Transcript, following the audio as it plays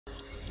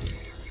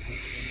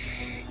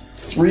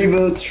3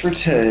 votes for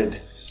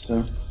Ted.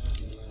 So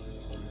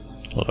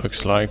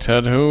looks like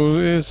Ted who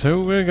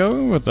we're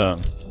going with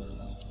then.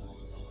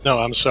 No,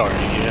 I'm sorry.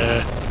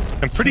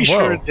 I'm pretty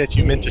sure that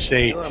you meant to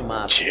say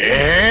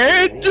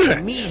Ted.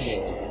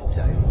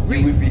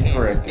 you would be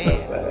correct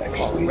about that,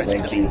 actually.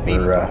 Thank you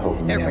for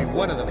helping me Every out.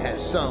 one of them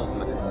has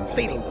some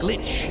fatal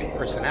glitch in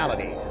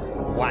personality.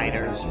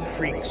 Whiners,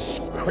 freaks,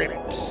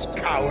 crimps,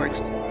 cowards.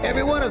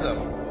 Every one of them.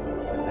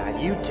 Not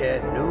you,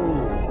 Ted. No,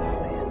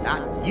 man,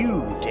 not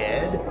you,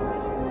 Ted.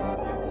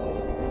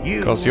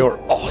 You 'Cause you're were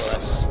awesome.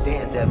 a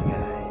stand-up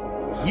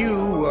guy. You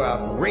were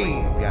a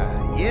brave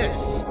guy. Yes,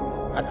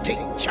 a take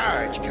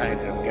charge kind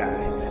of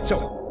guy.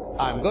 So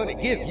I'm going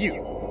to give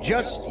you,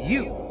 just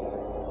you,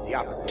 the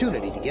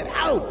opportunity to get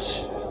out,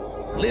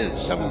 live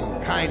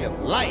some kind of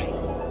life.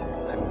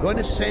 I'm going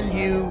to send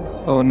you.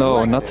 Oh no,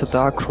 like not this. the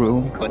dark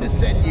room. I'm going to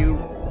send you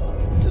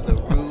to the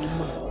room.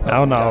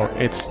 No, of no, dark.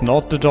 it's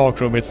not the dark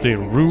room, it's the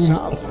room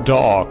of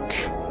dark.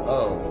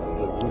 Oh,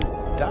 the room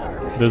of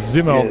dark. The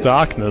Zimmer of Yes.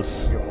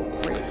 darkness.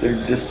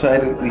 They're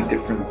decidedly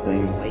different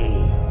things.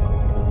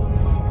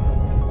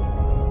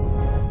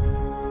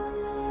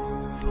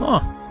 Huh.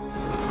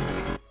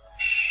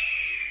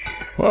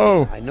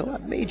 Whoa. I know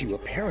I've made you a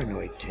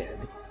paranoid, Ted.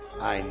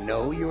 I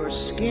know you're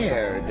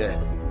scared.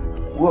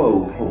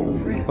 Whoa,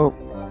 holy. Oh,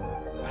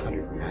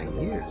 109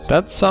 years.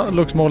 That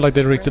looks more like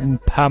they written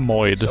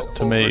Pamoid So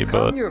to me,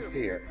 overcome but your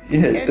fear. Yeah,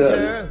 it Enter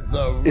does.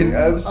 the room It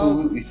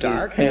absolutely of says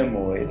dark,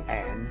 Pamoid.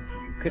 and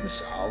you can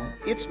solve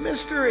its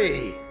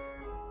mystery.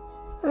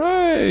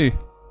 hooray!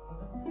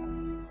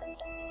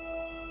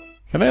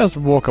 Can I just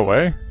walk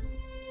away?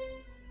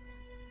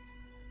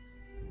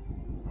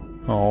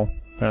 Oh,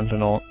 apparently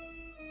not.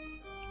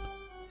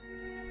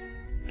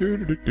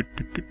 There's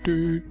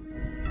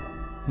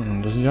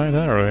a giant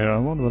arrow here. I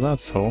wonder what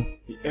that's for.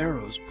 The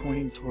arrow's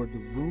pointing toward the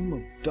room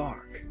of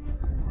dark.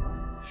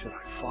 Should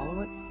I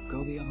follow it or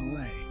go the other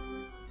way?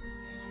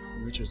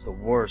 Which is the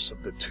worse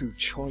of the two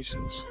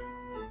choices?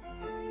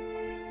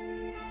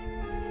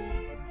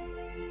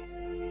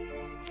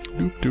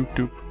 Doop doop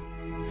doop.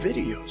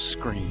 Video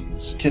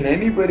screens. Can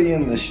anybody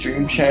in the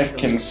stream chat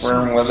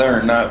confirm whether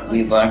or not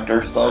we locked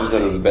ourselves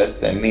out of the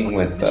best ending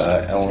with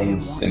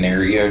Ellen's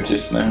scenario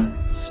just now?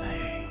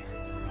 Say,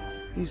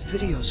 these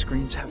video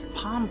screens have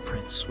palm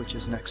print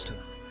switches next to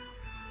them.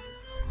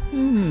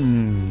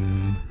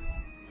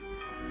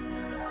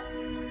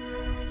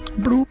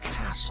 Bloop.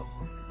 Castle,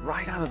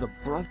 right out of the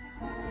brother.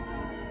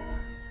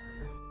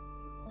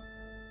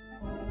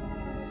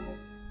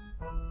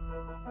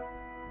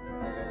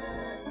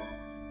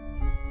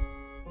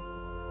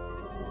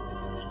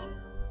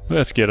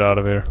 Let's get out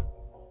of here.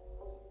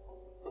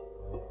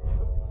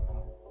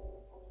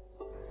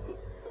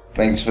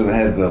 Thanks for the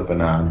heads up,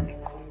 Anon.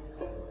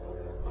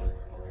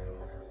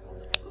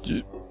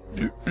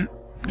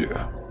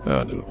 Yeah.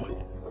 Ah, never mind.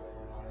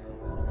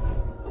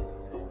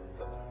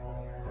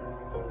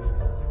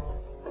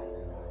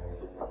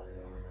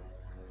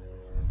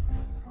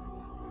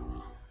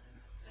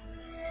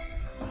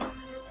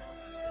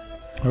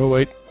 Oh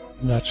wait,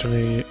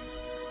 actually.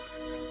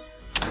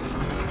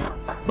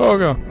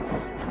 Bogo.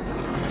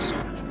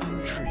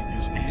 Intrigue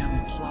is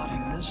Am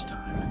plotting this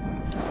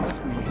time. Just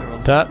left me here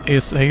alone. That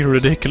is a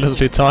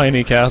ridiculously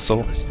tiny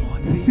castle. As though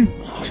I'm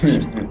being lost.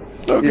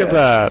 Look Yeah. at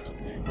that.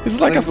 It's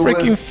like a like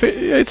a freaking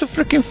it's a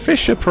freaking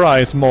Fisher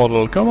Price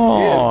model. Come Yeah,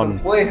 on.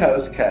 it's a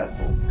Playhouse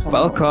Castle. Come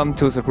welcome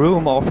to the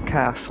room of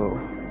castle.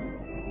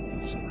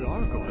 This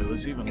gargoyle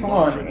is even Come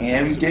larger on, than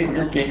Am, most get of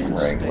your the game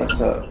houses right. state.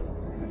 What's up?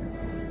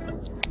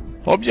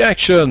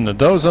 Objection!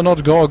 Those are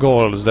not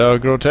gargoyles, they are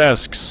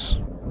grotesques.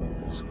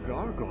 This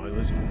gargoyle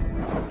is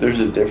There's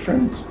a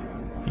difference?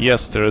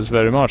 Yes, there is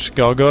very much.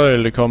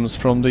 Gargoyle comes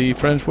from the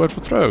French word for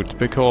throat,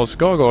 because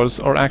gargoyles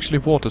are actually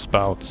water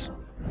spouts.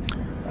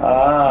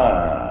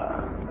 Ah.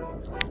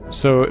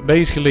 So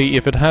basically,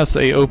 if it has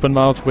a open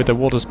mouth with a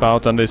water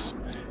spout and is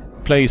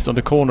placed on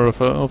the corner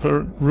of a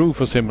roof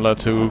or similar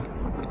to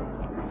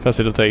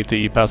facilitate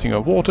the passing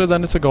of water,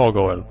 then it's a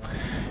gargoyle.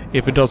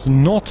 If it does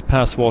not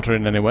pass water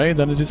in any way,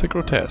 then it is a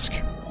grotesque.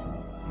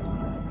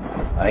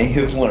 I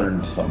have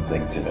learned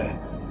something today.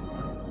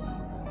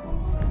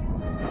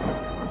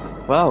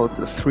 Wow,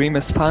 the stream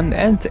is fun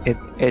and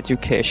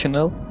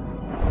educational.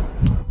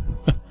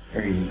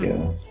 There you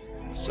go.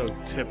 so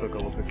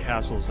typical of the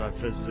castles I've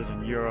visited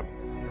in Europe.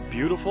 A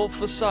beautiful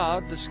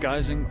facade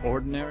disguising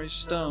ordinary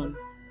stone.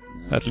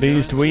 At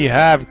least we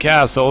have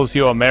castles,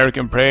 you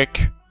American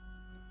prick.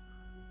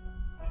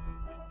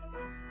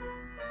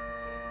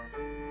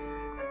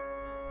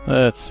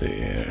 Let's see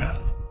here.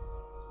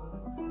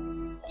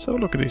 So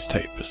look at these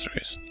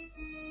tapestries.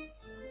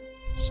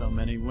 So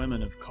many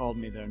women have called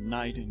me their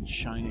knight in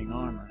shining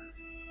armor,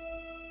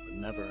 but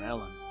never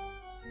Ellen.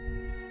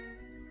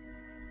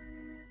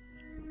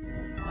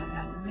 Why,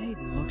 that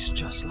maiden looks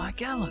just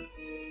like Ellen.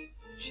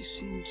 She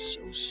seems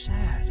so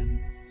sad and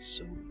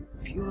so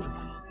beautiful.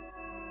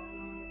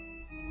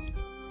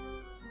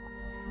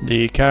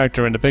 The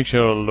character in the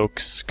picture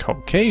looks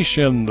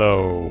Caucasian,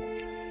 though.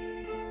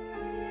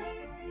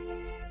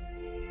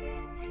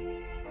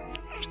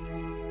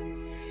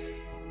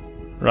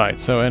 Right,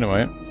 so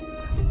anyway.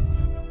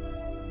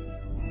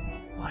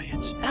 Why,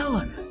 it's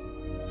Ellen!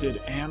 Did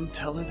Am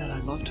tell her that I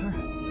loved her?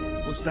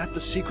 Was that the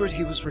secret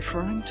he was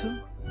referring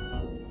to?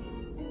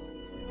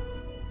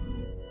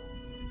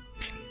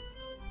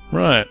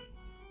 Right.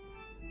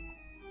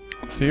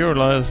 So you're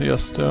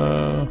just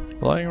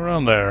lying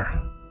around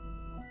there.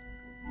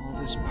 All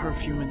this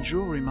perfume and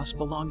jewelry must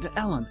belong to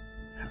Ellen.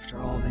 After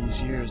all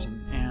these years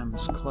in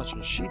Am's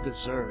clutches, she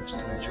deserves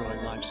to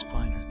enjoy life's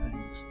finer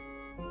things.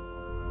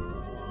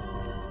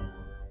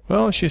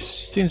 Well,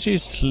 since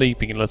she's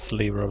sleeping, let's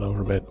leave her alone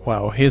a bit.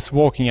 Wow, his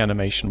walking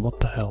animation, what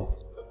the hell?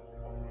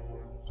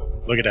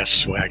 Look at that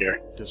swagger.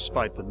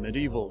 Despite the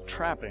medieval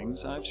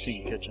trappings, I've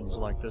seen kitchens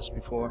like this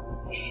before.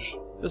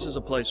 This is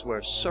a place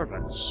where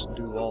servants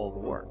do all the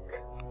work.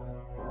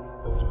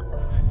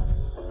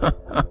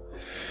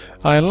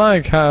 I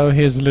like how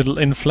his little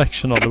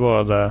inflection on the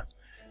word there.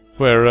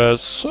 Where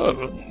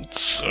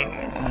servants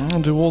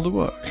do all the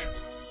work.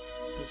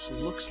 This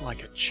looks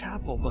like a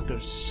chapel, but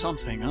there's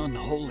something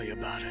unholy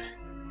about it.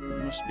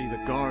 It must be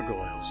the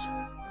gargoyles.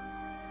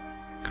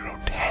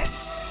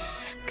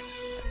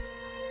 Grotesques.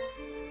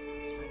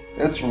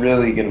 That's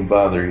really gonna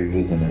bother you,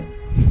 isn't it?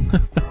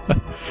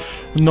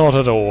 Not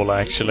at all,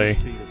 actually.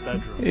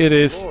 It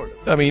is.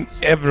 I mean,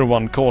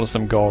 everyone calls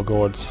them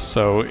gargoyles,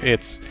 so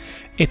it's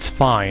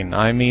fine.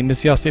 I mean,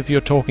 it's just if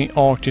you're talking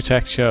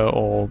architecture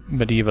or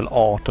medieval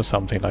art or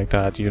something like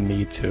that, you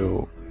need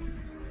to.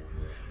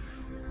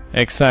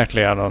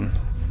 Exactly, Alan.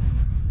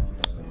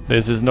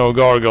 This is no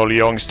gargoyle,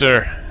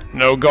 youngster.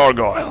 No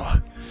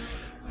gargoyle.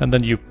 And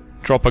then you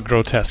drop a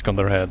grotesque on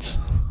their heads.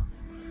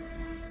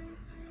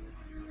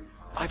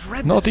 I've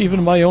read Not this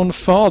even my own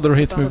father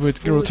hit me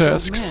with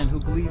grotesques. Man who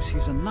believes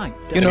he's a knight.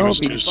 You know, was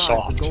too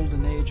soft. The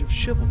golden age of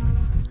chivalry.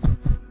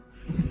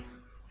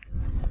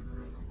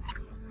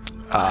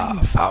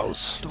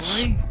 Faust.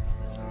 Story?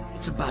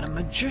 It's about a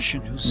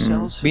magician who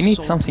sells his We need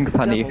soul something to the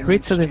funny. devil in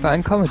Read a divine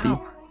exchange for comedy.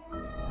 power.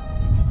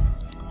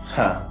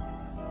 Huh.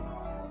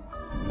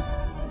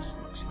 This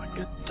looks like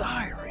a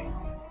diary.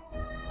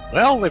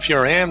 Well, if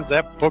you're Am,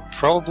 that book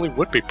probably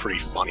would be pretty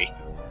funny.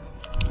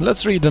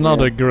 Let's read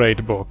another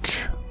great book.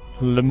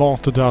 Le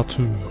Morte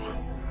d'Arthur.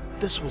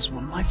 This was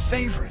one of my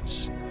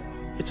favorites.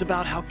 It's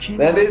about how King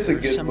That is a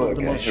Arthur good assembled book.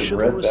 the I most have read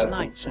chivalrous that book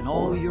knights in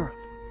all before. Europe.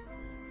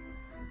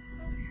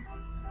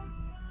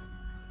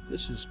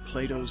 This is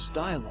Plato's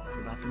dialogue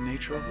about the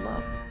nature of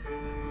love.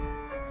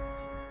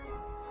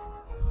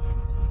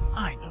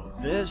 I know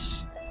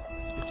this.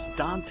 It's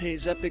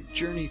Dante's epic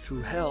journey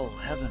through hell,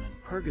 heaven,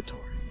 and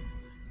purgatory.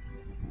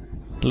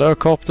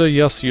 Lurcopter,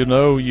 yes, you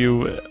know,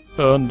 you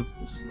earned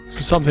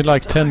something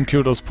like 10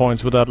 kudos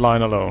points with that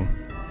line alone.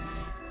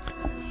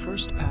 The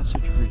first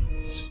passage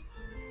reads,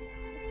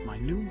 "My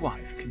new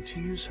wife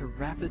continues her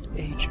rapid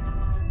aging.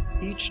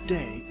 Each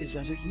day is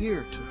as a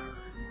year to her.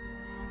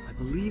 I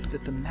believe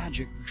that the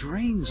magic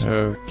drains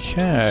her."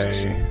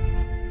 Okay.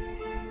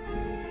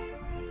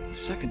 The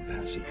second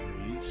passage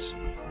reads,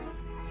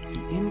 "The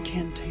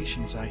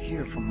incantations I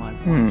hear from my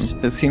wife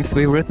This seems to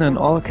be written in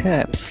all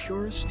caps.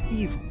 purest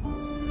evil.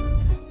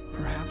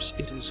 Perhaps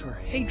it is her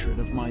hatred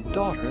of my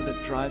daughter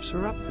that drives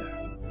her up there."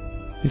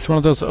 He's one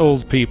of those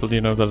old people, you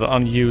know, that are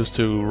unused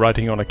to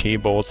writing on a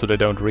keyboard so they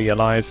don't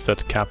realize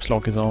that caps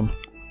lock is on.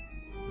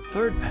 The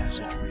third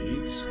passage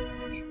reads,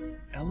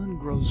 "Ellen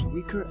grows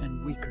weaker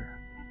and weaker.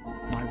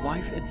 My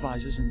wife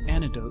advises an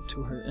antidote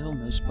to her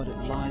illness, but it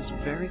lies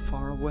very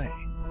far away.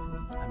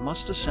 I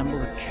must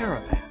assemble a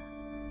caravan."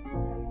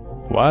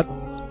 What?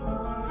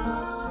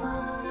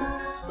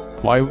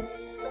 Why?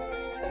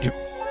 You...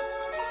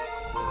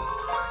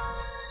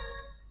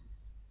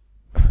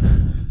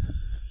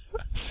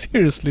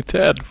 Seriously,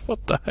 Ted,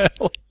 what the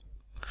hell?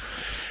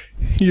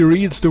 He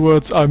reads the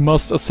words, "I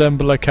must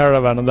assemble a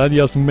caravan," and that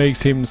just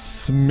makes him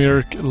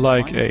smirk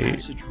like Final a...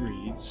 passage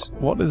reads,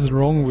 What is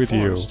wrong with "The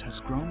you? forest has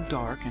grown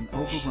dark and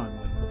overrun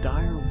with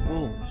dire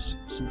wolves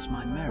since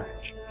my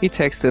marriage. He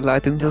takes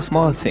delight in the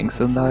small things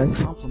in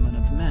life. Complement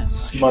of men.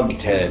 Smug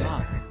Ted.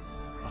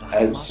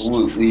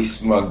 Absolutely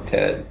smug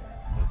Ted.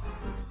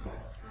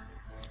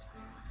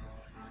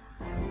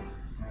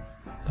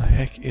 The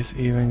heck is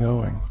even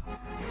going?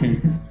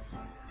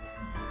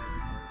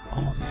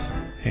 Oh,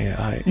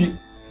 yeah,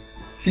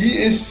 He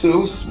is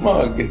so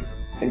smug.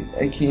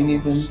 I can't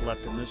even.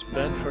 Slept in this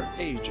bed for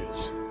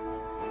ages.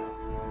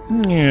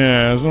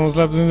 Yes, I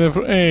slept in there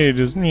for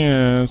ages,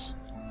 yes.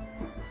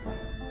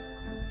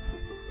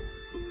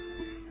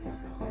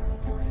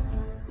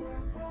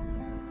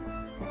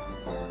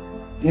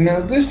 You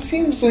know, this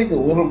seems like a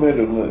little bit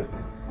of a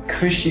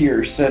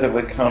cushier set of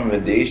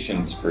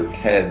accommodations for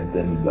Ted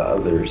than the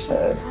others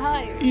had.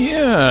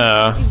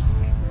 Yeah.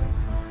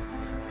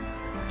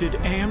 Did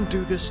Am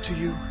do this to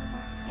you?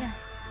 Yes.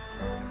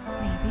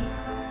 Maybe.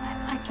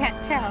 I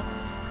can't tell.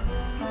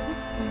 He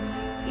whispered in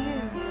my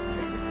ear that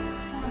it was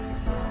so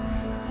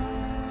soft.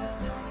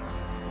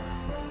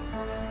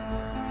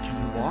 Can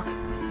you walk?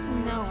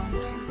 No, I'm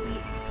too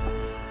weak.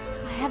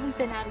 I haven't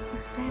been out of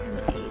this bed in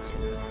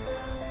ages.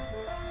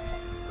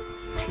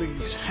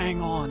 Please,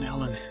 hang on,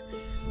 Ellen.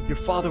 Your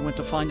father went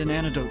to find an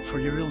antidote for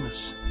your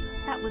illness.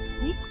 That was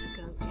weeks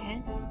ago,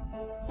 Ted.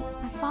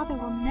 My father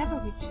will never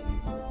return.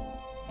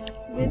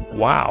 With or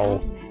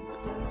Wow. without an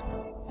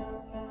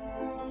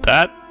antidote.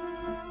 That...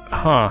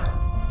 Huh.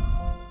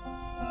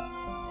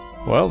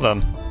 Well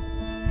then.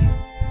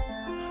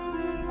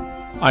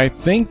 I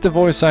think the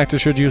voice actor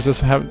should use a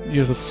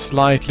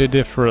slightly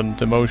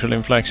different emotional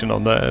inflection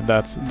on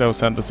those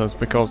sentences,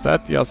 because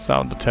that just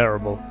sounded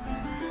terrible.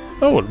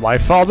 Oh, my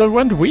father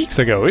went weeks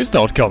ago. He's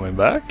not coming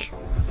back.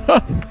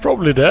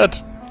 Probably dead.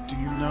 Do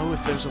you know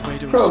if there's a way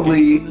to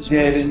Probably escape from this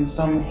dead place? in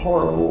some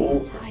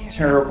horrible,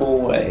 terrible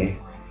way.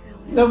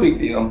 No big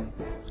deal.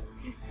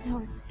 There's no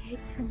escape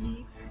for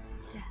me.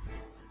 Death.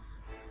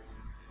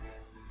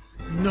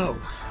 No,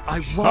 I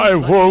won't. I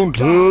won't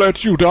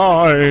let you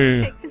die.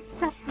 Take the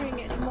suffering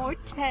anymore,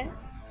 Ted.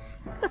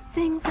 The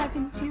things I've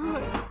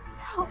endured.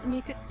 Help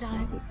me to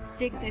die with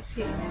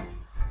dignity.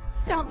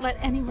 Don't let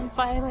anyone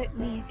violate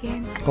me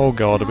again. Oh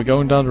god, are we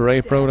going down the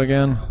rape road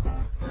again?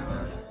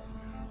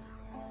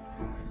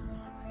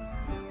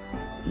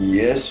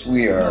 Yes,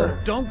 we are.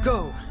 No, don't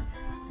go.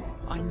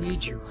 I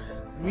need you.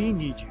 We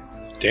need you.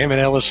 Damn it,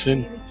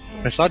 Ellison. Really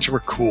I care. thought you were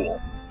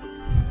cool.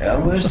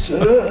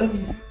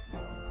 Ellison!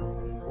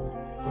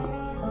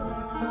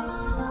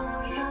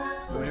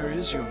 Where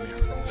is your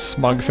mirror?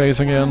 Smug face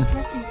again.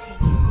 Listen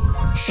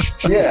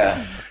to me.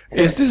 Yeah.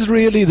 Is this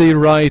really the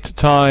right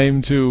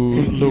time to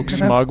look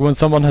smug when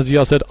someone has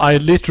just said, I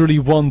literally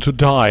want to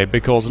die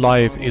because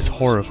life is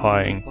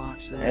horrifying?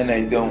 Boxes. And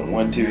I don't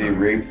want to be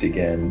raped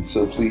again,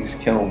 so please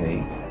kill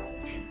me.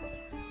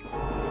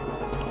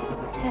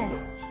 Ted,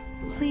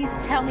 please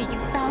tell me you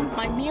found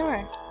my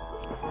mirror.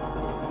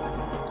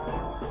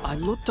 I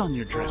looked on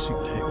your dressing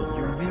table.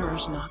 Your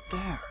mirror's not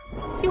there.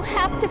 You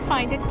have to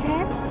find it,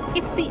 Ted.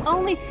 It's the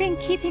only thing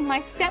keeping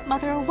my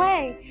stepmother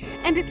away.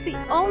 And it's the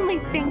only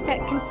thing that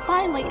can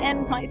finally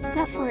end my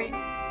suffering.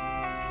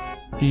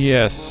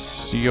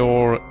 Yes,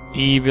 your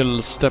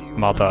evil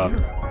stepmother.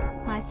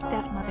 My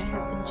stepmother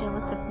has been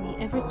jealous of me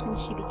ever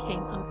since she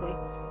became ugly.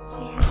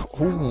 She has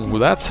Ooh,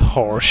 that's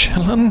harsh,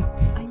 Helen.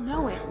 I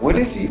know it. What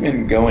is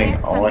even going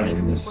on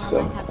in this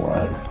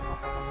subplot?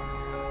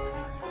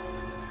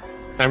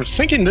 I'm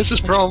thinking this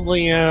is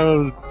probably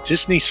how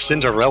Disney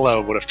Cinderella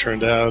would have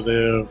turned out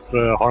if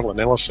Harlan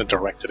Ellison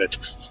directed it.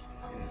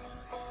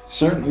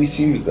 Certainly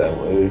seems that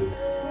way.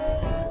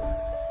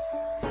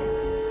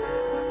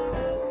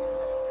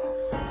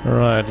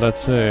 Right, let's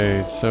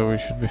see. So we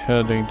should be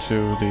heading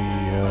to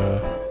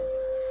the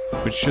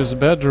witch's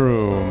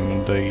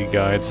bedroom, the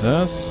guide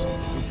says.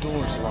 The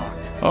door's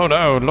locked. Oh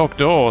no, locked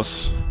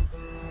doors.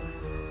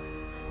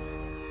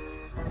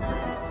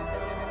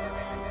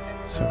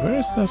 So where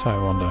is that, I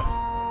wonder?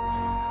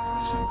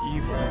 There's an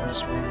evil in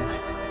this room. I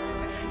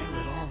feel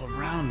it all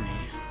around me.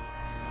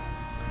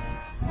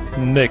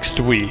 Next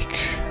week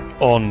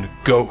on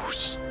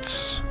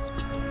Ghosts.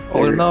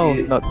 Oh There no,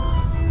 is- not...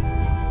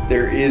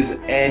 There is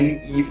an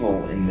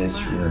evil in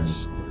this room.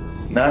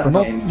 Not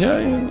Not, an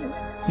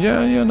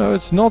yeah, you know,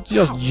 it's not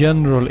just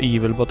general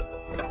evil, but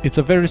it's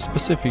a very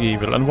specific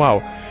evil. And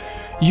wow,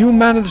 you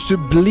managed to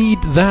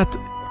bleed that.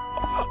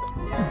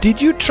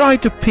 Did you try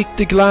to pick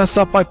the glass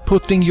up by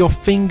putting your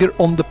finger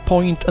on the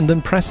point and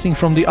then pressing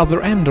from the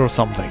other end or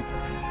something?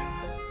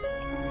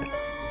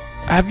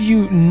 Have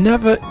you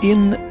never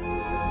in...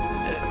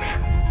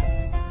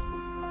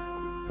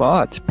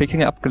 What?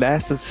 Picking up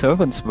glass is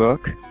servant's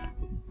work?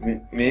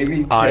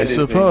 Maybe Ted I is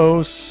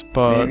suppose,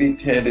 but maybe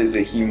Ted is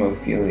a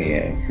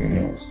hemophiliac. Who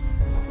knows?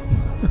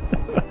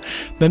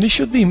 then you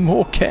should be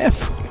more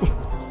careful.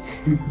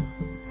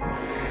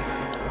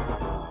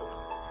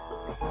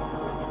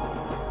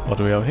 What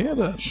do we have here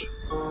then?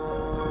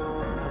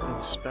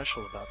 Nothing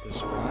special about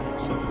this one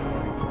except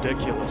the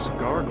ridiculous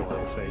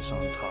gargoyle face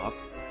on top.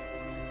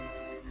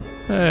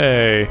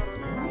 Hey.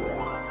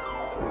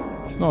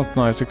 It's not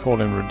nice to call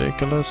him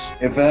ridiculous.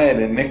 If I had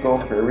a nickel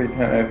for every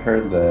time I've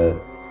heard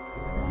that,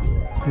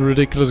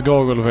 Ridiculous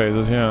goggle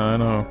faces, yeah, I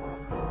know.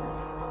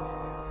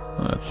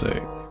 Let's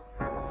see.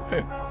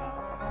 Hey.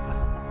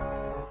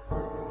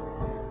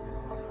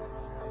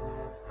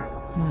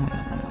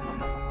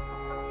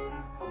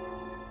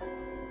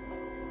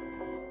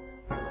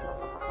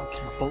 It's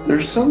bold.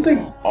 there's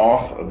something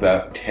off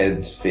about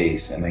Ted's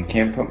face, and I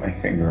can't put my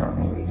finger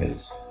on what it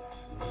is.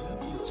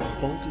 It's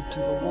bolted to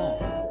the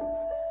wall.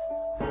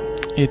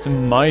 It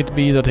might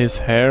be that his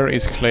hair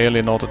is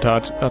clearly not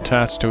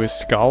attached to his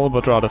skull,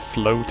 but rather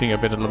floating a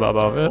bit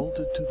above it.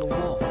 Bolted to the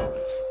wall.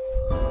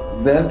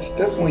 That's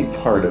definitely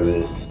part of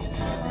it.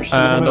 There's something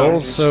And about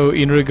also,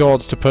 in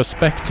regards to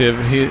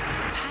perspective,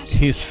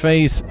 his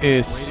face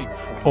is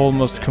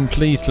almost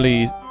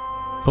completely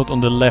put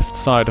on the left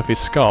side of his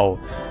skull.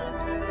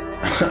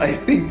 I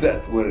think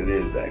that's what it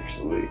is,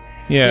 actually.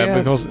 Yeah,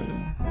 Yes, because it's-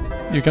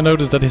 you can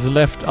notice that his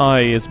left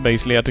eye is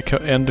basically at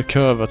the end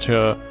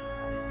curvature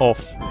of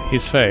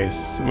his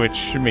face,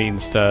 which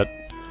means that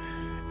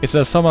it's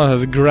as someone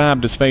has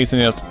grabbed his face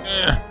and just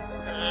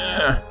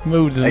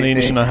moved an I inch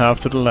think- and a half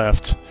to the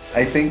left.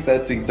 I think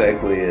that's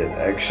exactly it,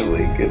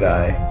 actually. Good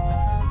eye.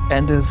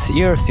 And his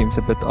ear seems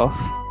a bit off.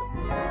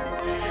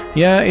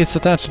 Yeah, it's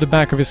attached to the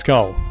back of his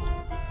skull.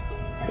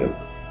 Yep.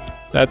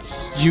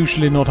 That's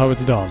usually not how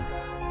it's done.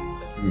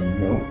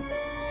 No.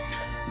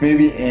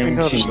 Maybe Am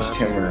noticed changed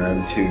that. him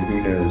around too,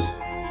 who knows?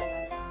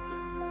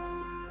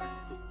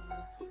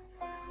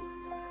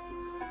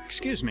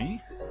 Excuse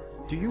me,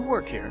 do you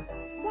work here?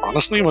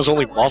 Honestly, I was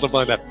only bothered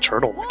by that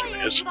turtle Why looking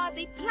else his. would I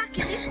be plucking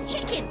this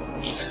chicken?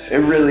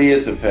 It really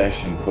is a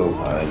fashion faux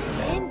pas, isn't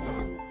it?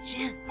 Handsome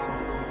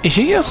gent. Is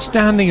she just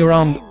standing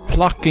around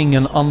plucking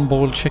an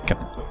unboiled chicken?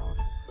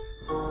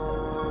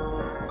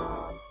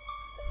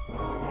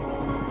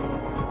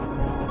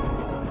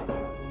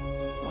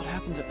 What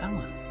happened to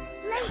Ellen?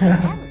 Lady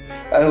Ellen.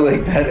 I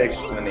like that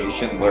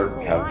explanation, Lord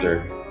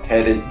Copter.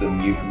 Ted is the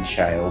mutant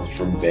child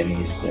from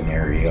Benny's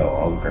scenario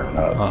all grown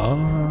up.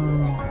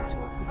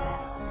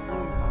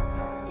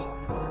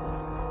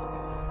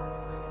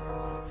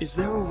 Is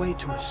there a way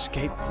to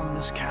escape from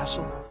this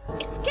castle?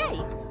 Escape?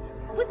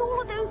 With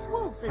all of those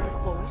wolves in the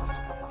forest?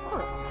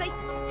 Well, it's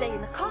safer to stay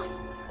in the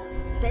castle.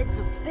 Beds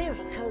are very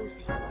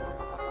cozy.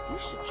 You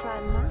should try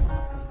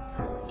mine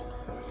sometime.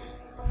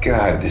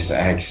 God, this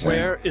accent.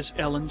 Where is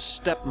Ellen's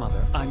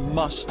stepmother? I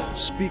must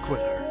speak with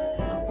her.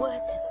 A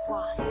word to the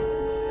wise.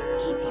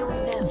 Keep your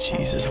nose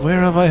Jesus, where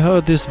have I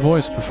heard this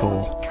voice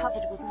before?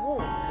 covered with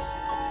wolves.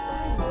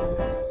 I don't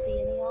want to see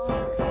any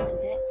harm come to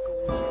that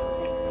gorgeous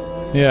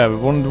face. Yeah, we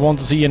wouldn't want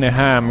to see any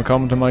ham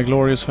come to my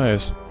glorious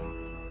face.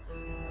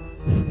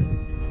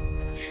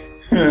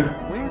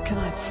 Where can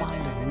I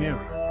find a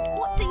mirror?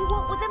 What do you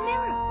want with a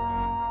mirror?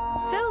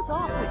 Those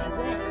are pretty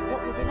rare,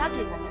 what with an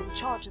ugly one in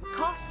charge of the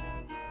castle.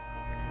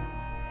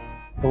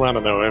 Well, I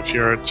don't know if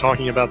you're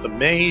talking about the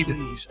maid.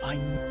 Please,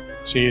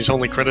 She's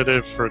only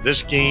credited for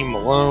this game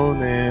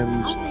alone,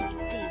 and I'll make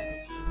a deal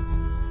with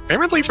you.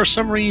 apparently for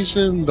some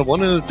reason the one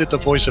who did the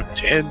voice of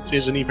Ted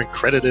isn't even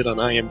credited on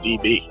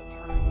IMDb.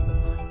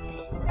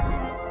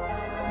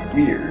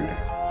 Weird.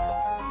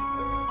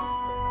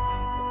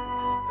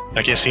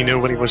 I guess he knew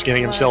what he was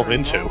getting himself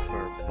into.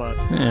 but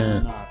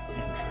Yeah. I'm not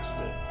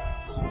interested.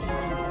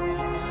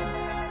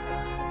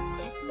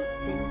 Hasn't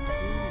it been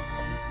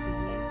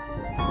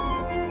too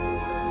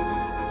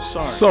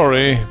long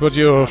Sorry, but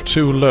you're of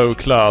too low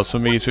class for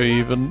me to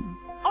even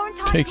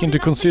Aren't I take good into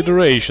enough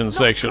consideration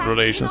for you? sexual Not classy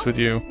relations enough? with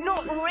you.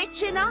 Not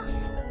rich enough?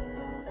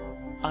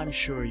 I'm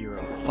sure you're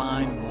a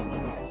fine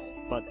woman,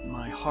 but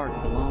my heart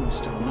belongs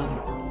to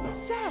another.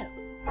 So,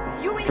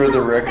 you're in For the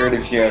love record,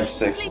 with if you have that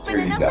sex sleeping with her,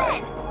 in you a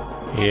die. bed?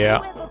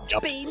 Yeah. Have you ever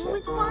Yup. been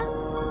with one?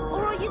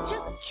 Or are you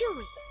just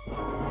curious?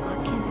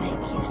 I can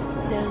make you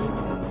so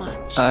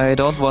much. I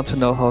don't want to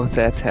know how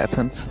that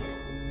happens.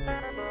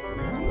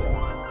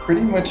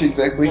 Pretty much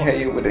exactly how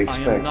you would I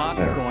expect. am not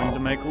so. going to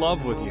make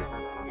love with you.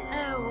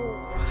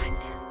 Oh,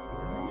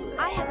 right.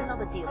 I have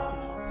another deal for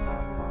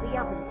you. The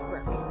oven's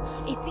broken.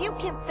 If you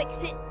can fix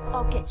it,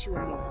 I'll get you a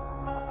new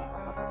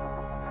one.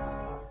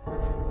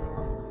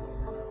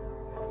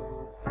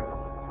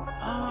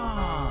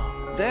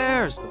 Ah,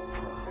 there's the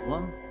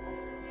problem.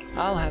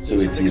 I'll have So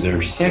this it's fixed either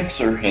in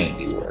sex or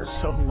handiwork.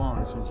 so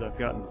long since I've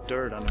gotten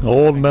dirt on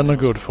All men are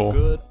good for.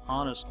 good,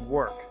 honest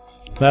work.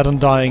 That and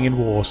dying in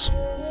wars.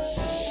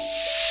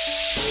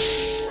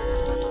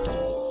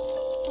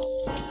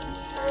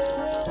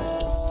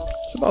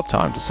 It's about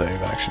time to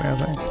save, actually, I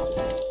think.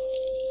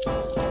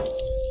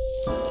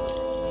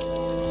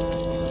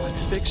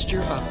 I fixed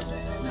your oven.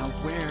 Now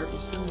where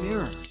is the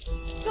mirror?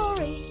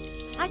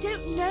 Sorry, I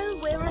don't know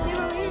where a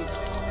mirror is.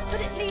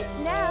 But at least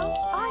now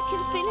I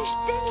can finish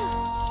dinner.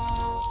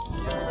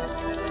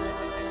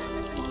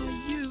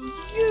 Why, you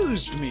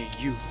used me,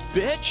 you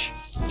bitch!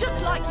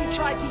 Just like you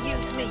tried to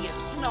use me, you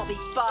snobby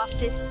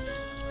bastard.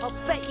 I'll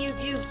bet you've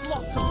used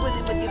lots of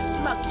women with your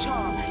smug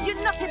charm.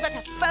 You're nothing but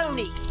a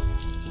phony.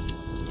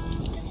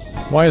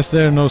 Why is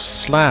there no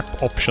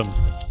slap option?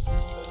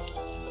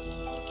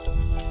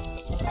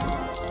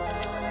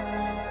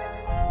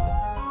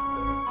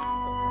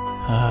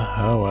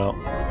 Oh well.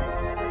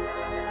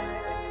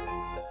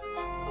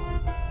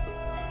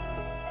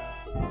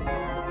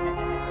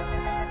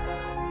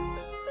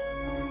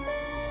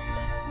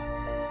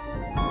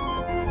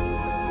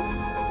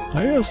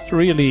 I just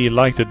really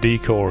like the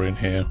decor in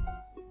here.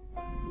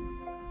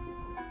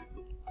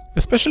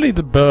 Especially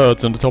the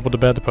birds on the top of the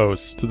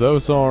bedposts.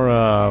 Those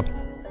are,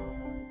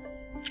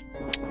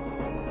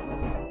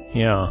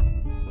 yeah.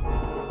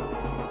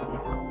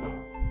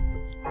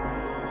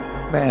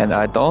 Man,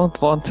 I don't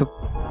want to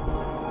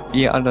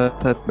be under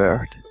that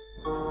bird.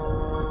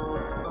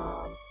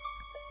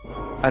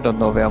 I don't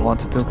know where I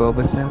wanted to go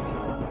with that.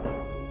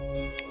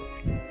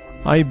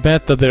 I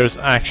bet that they're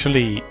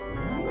actually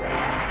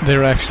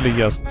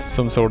just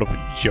some sort of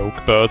joke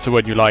bird, so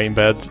when you lie in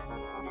bed,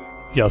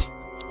 just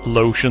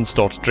lotion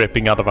starts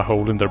dripping out of a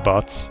hole in their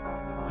butts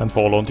and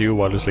fall onto you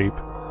while you sleep.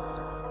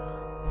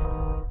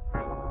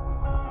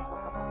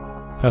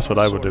 That's what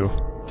I would do.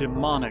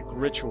 Demonic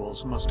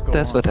rituals must go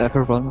That's on. what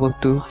everyone will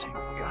do. What in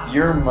God's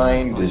Your name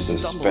mind will I is a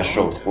stumble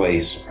special onto?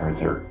 place,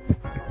 Arthur.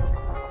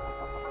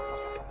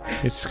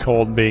 It's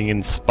called being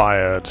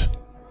inspired.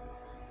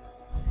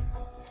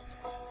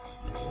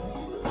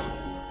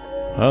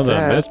 Oh,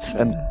 That's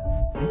an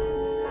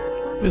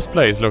This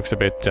place looks a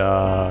bit,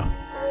 Huh.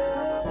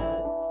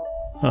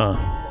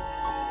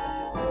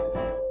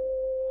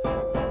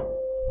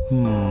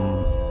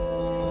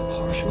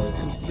 Partially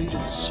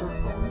completed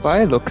circles.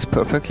 Why, looks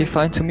perfectly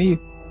fine to me.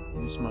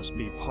 This must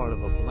be part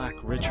of a black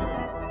ritual.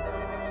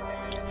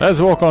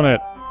 Let's walk on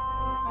it.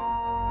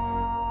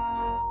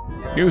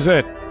 Use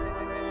it.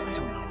 I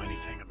don't know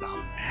anything about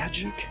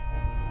magic.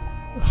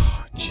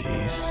 Oh,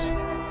 jeez.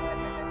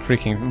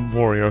 Freaking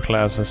warrior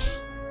classes.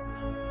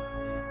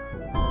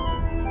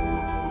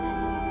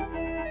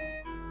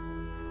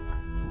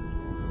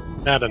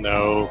 I don't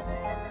know.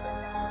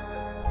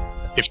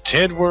 If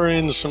Ted were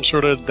in some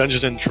sort of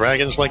Dungeons and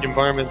Dragons like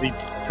environment, he'd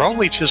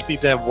probably just be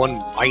that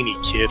one whiny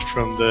kid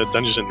from the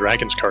Dungeons and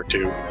Dragons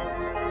cartoon.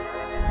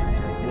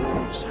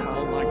 Wolves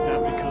howl like that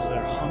because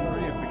they're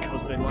hungry or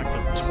because they like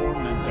to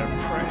torment their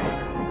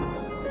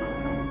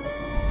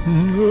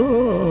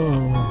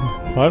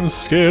prey. I'm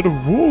scared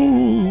of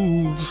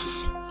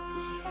wolves.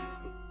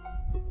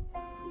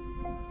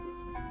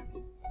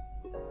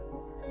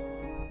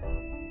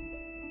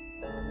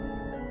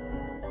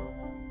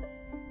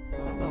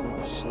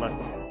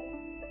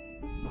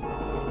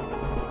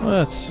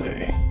 Let's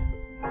see.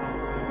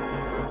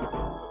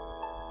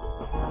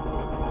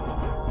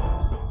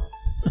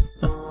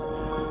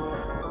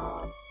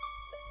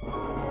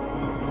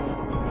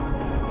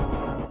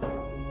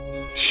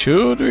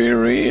 Should we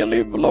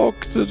really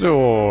block the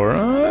door?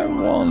 I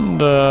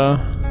wonder.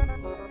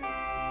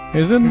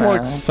 Is it more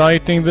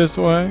exciting this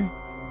way?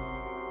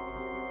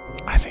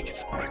 I think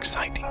it's more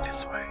exciting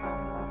this way.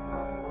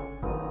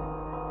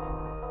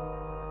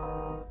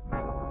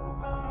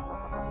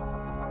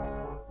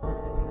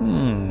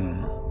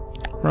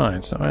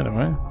 Right, so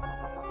anyway.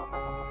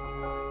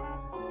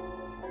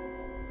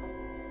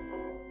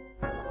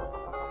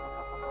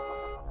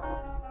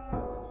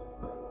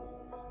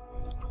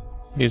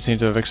 You seem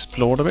to have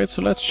explored a bit,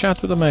 so let's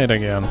chat with the maid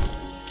again.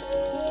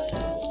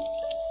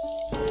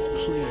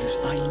 Please,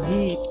 I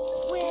need...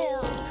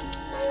 Well,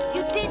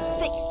 you did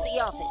fix the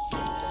oven.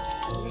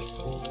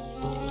 Listen,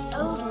 the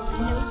old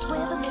woman knows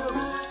where the mirror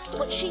is,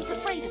 but she's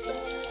afraid of it.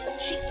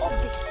 She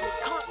obviously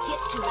can't get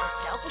to it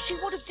herself, or she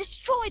would have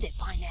destroyed it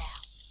by now.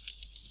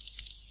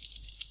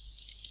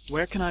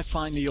 Where can I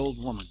find the old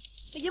woman?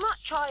 You might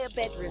try her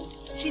bedroom.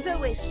 She's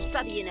always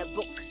studying her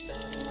books.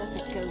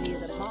 Doesn't go near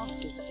the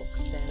master's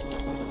books, though.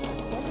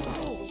 Never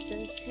saw with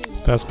those two.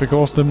 That's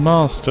because the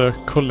master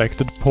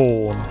collected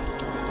porn.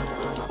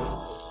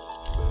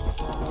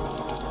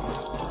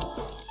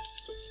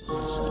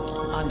 Listen,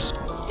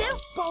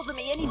 Don't bother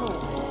me anymore.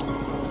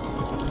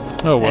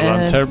 Oh well,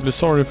 I'm terribly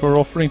sorry for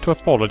offering to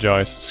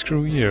apologize.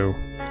 Screw you.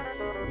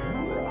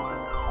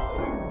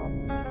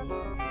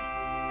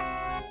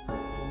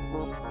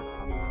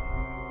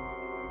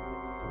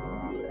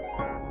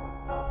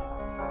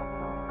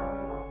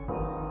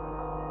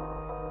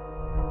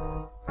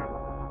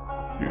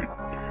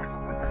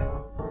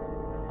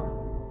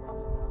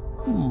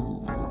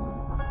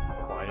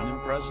 Quite an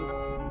impressive.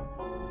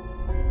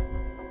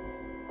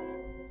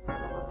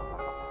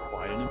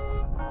 Quite an.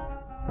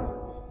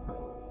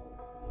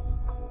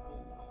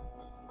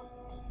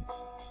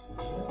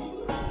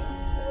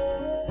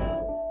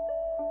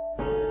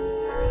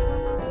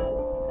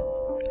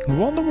 I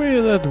wonder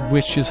where that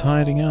witch is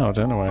hiding out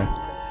anyway.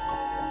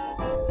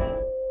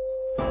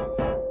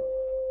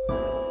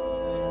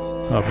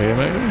 Up here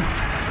maybe?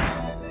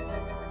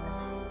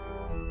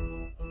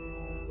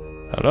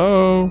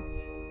 Hello?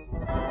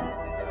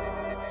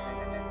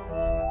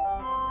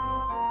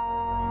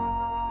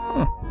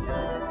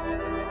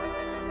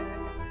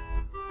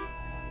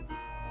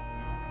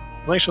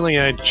 Well, actually,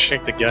 I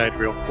checked the guide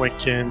real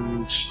quick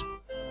and...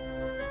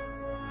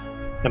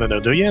 I don't know,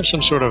 do you have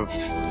some sort of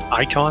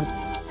icon?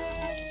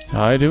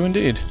 I do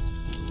indeed.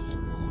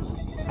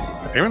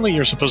 Apparently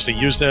you're supposed to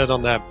use that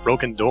on that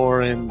broken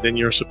door, and then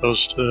you're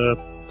supposed to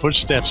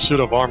push that suit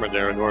of armor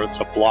there in order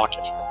to block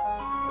it.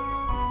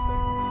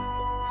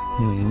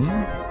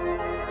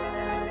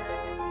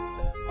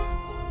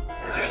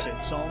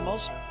 It's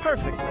almost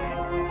perfectly.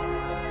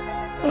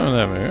 Oh,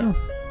 there we go.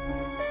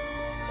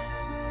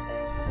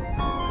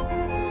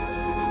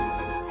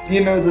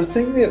 You know, the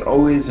thing that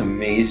always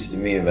amazed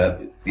me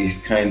about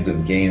these kinds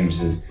of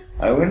games is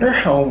I wonder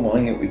how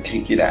long it would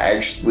take you to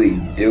actually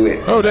do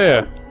it. Oh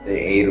dear. The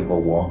aid of a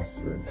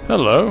walkthrough.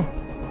 Hello.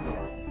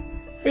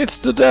 It's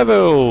the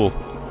devil.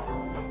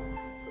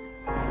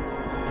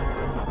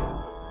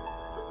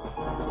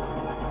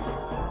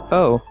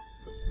 Oh,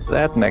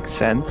 that makes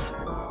sense.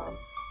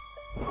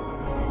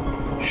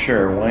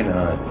 Sure, why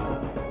not?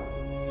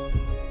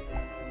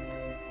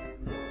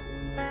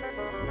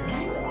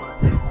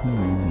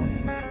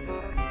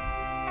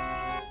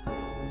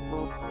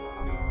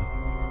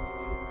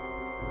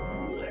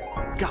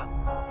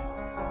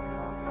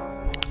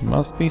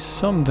 Must be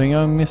something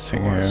I'm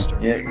missing here.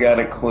 Yeah, you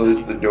gotta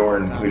close the door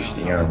and push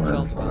the armor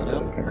in front of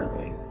it,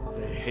 apparently.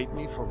 They hate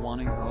me for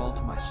wanting her all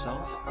to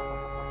myself.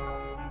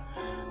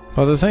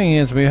 But the thing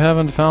is, we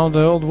haven't found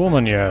the old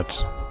woman yet.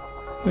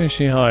 Where is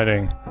she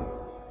hiding?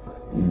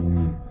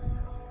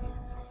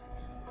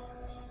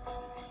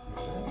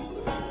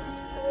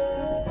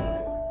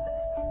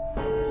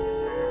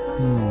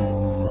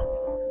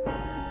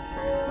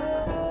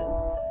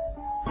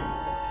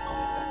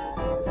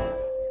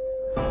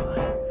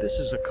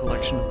 is a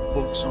collection of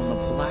books on the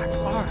black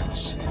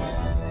arts.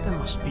 There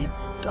must be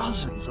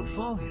dozens of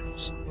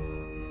volumes.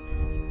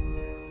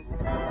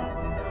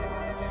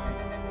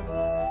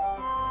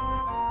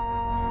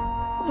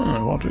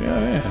 What do we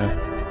have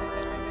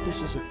here?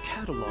 This is a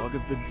catalog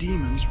of the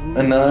demons ruling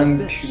Anon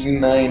the abyss.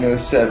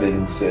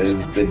 2907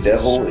 says the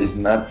devil is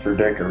not for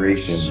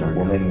decoration. The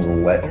woman will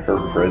let her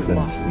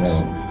presence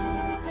known.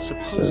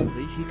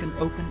 Supposedly, he can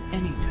open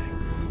anything.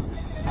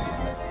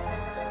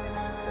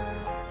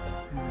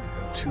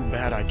 Too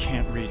bad I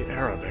can't read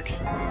Arabic.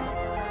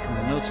 From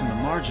the notes in the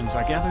margins,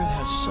 I gather it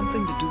has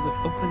something to do with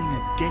opening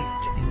a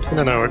gate into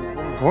No, another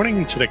world.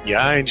 according to the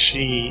guide,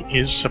 she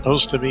is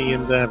supposed to be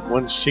in that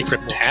one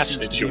secret This book passage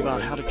seems to you be were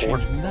about how to for.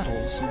 change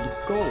metals into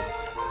gold.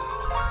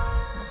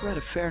 I've read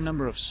a fair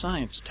number of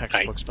science I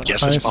textbooks, but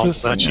guess I it's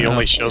possible that she suspect-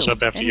 only shows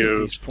up after Any of you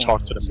these talk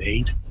to the formulas.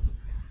 maid.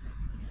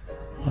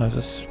 I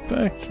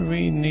suspect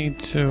we need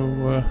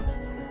to...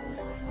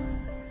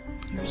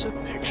 Here's a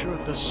picture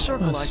of the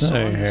circle I Let's saw see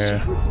in the here.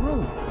 secret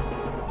room.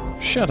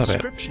 Shut The up it.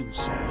 inscription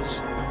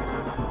says,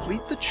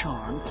 complete the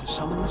charm to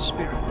summon the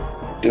spirit.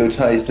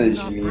 Dotai says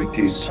Do you not need break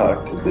to the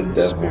talk to circle, the or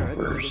devil spirit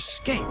will first.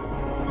 Escape.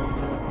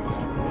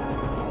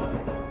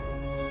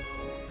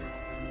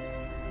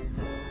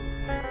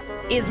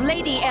 Is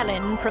Lady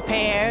Ellen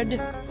prepared?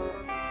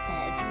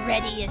 As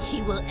ready as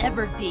she will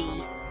ever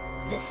be.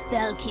 The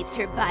spell keeps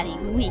her body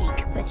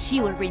weak, but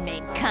she will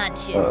remain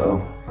conscious.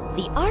 Uh-oh.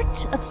 The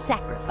art of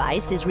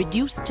sacrifice is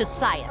reduced to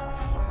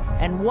science.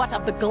 And what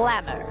of the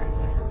glamour?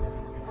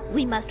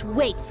 We must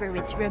wait for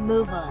its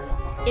removal.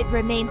 It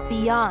remains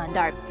beyond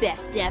our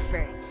best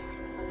efforts.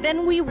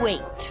 Then we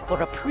wait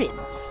for a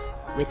prince.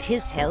 With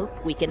his help,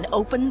 we can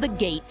open the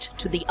gate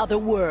to the other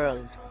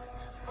world.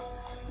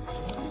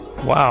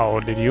 Wow,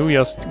 did you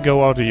just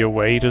go out of your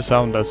way to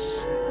sound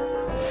as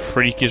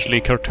freakishly,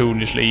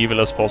 cartoonishly evil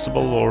as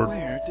possible, or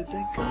Where did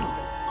they go?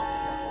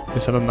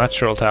 is that a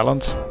natural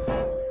talent?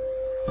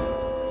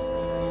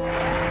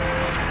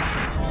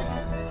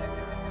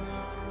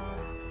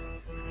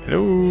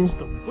 Hello? It's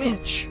the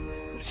witch.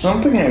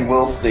 Something I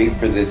will say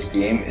for this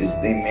game is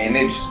they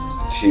managed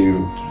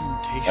to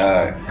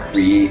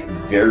create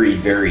very,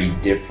 very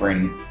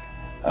different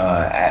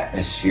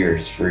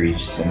atmospheres for each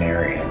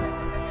scenario.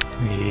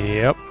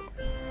 Yep.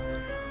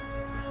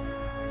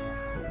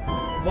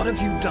 What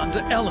have you done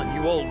to Ellen,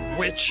 you old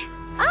witch?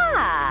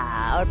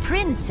 Ah, our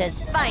prince has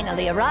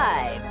finally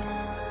arrived.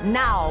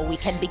 Now we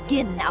can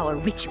begin our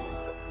ritual.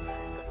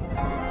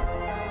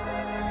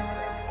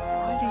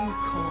 Why do you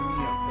call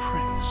me a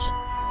prince?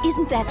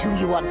 Isn't that who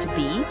you want to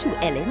be to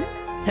Ellen?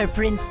 Her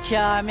Prince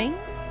Charming?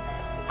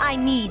 I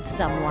need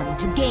someone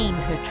to gain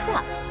her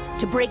trust,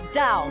 to break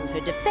down her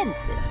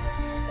defenses.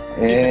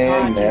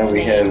 And now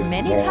we have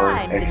Many more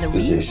times in the real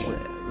exposition.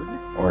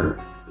 world. Or,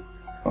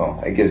 well,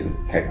 I guess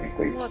it's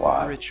technically What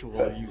plot. ritual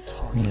but- are you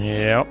talking about?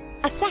 Yep.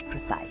 A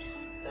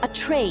sacrifice, a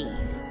trade.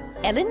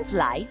 Ellen's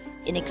life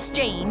in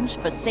exchange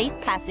for safe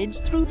passage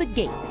through the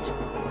gate.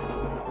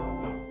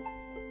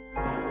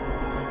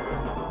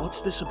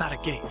 What's this about a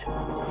gate?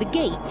 The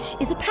gate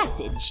is a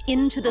passage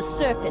into the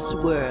surface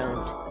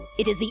world.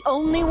 It is the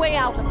only way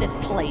out of this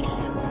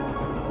place.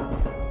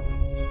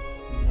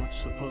 What's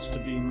supposed to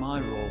be my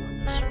role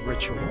in this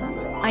ritual?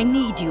 I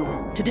need you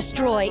to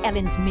destroy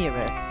Ellen's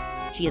mirror.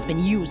 She has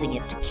been using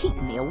it to keep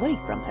me away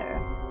from her.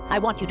 I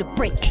want you to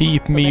break it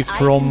Keep so me that I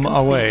from can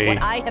complete away.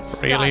 what I have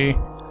started. Really?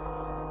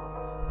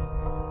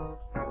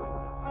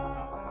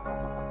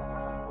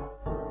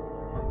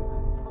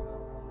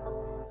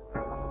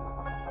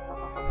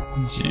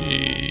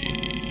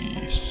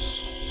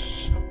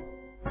 Jeez.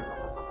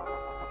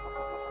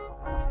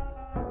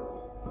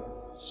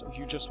 So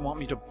you just want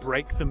me to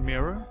break the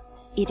mirror?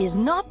 It is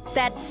not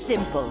that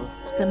simple.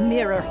 The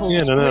mirror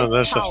holds Yeah, no, great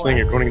that's the power.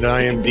 thing. According to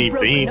It can be IMDb,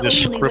 broken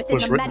this only script within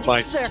was a written by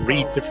magic circle.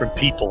 3 different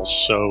people,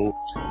 so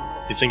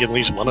you think at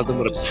least one of them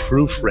would have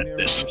proofread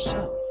this.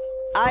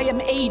 I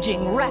am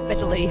aging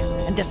rapidly,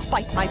 and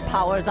despite my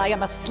powers, I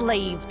am a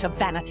slave to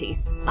vanity.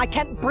 I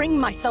can't bring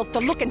myself to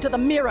look into the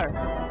mirror.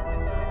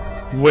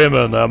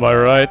 Women, am I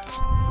right?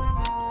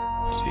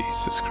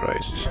 Jesus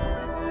Christ.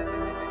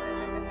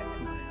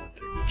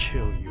 To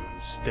kill you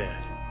instead.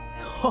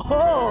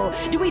 Oh,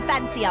 do we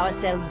fancy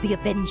ourselves the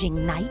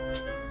avenging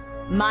knight?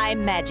 My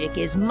magic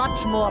is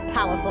much more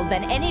powerful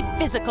than any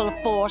physical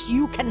force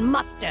you can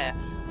muster.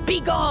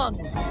 Begone!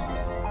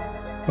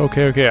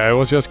 Okay, I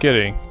was just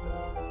kidding.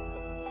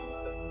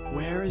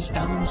 Where is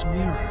Ellen's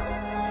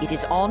mirror? It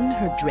is on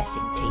her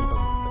dressing table.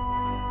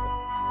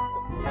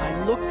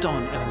 I looked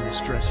on Ellen's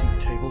dressing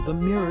table. The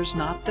mirror's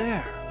not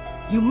there.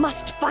 You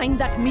must find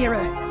that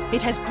mirror.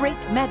 It has great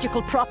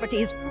magical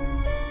properties.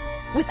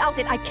 Without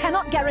it, I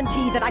cannot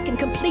guarantee that I can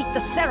complete the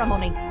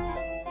ceremony.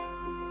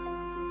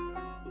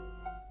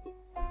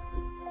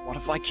 What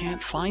if I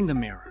can't find the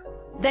mirror?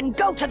 Then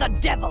go to the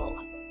devil!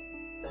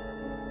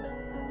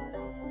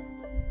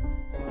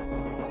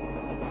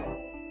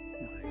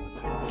 I want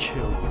to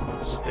kill you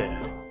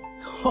instead.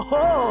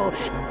 Oh,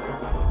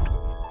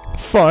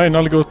 Fine,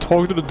 I'll go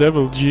talk to the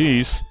devil,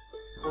 jeez.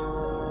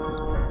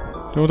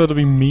 Don't have to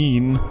be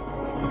mean.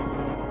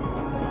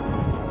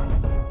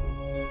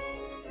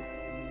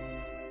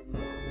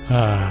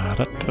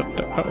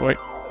 Oh, wait.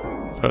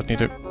 First need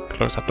to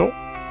close that door.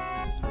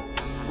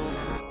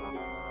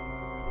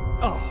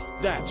 Oh,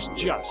 that's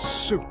just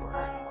super.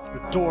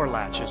 The door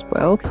latch is...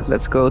 Well,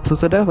 let's go to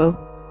the devil.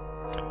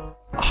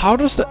 How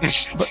does that...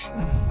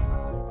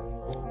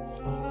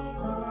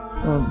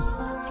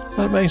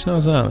 that makes no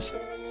sense.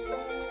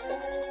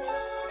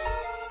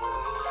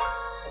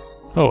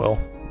 Oh well.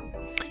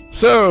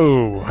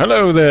 So,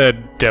 hello there,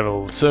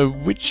 devil. So,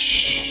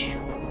 which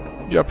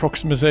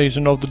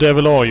approximation of the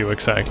devil are you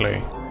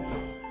exactly?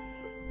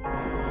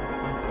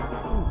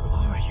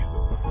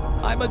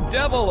 I'm a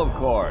devil, of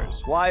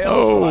course. Why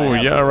else would I Oh,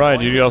 have yeah, this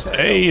right. You're pointed just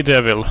tail? a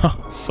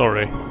devil.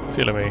 Sorry,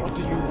 silly me. What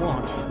do you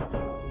want?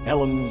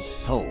 Ellen's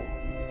soul.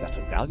 That's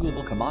a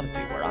valuable commodity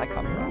where I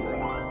come from.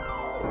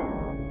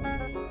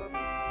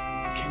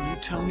 Can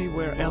you tell me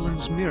where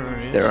Ellen's mirror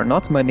is? There are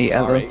not many Sorry,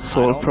 Ellen's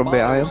soul don't from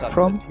where I bother am with such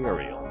from.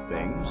 Material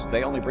things.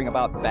 They only bring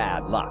about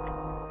bad luck.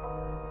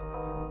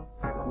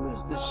 Who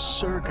is this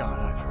Sir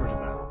God I've heard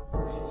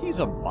about? He's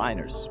a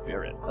minor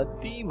spirit, a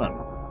demon.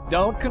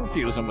 Don't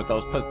confuse him with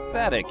those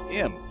pathetic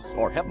imps,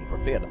 or heaven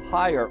forbid,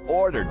 higher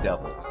order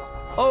devils.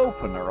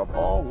 Opener of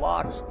all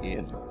locks,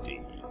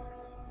 indeed.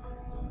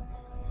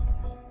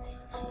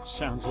 It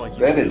sounds like you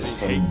That really is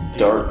some hate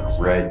dark demons.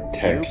 red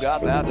text You got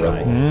for the that devil.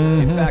 right.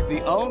 Mhm. In fact,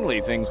 the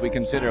only things we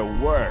consider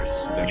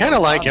worse than I kind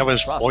of like how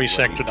his untrustworthy voice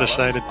actor fellows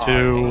decided are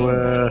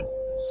to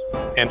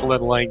handle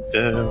it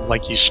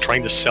like he's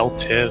trying to sell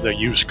Ted a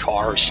used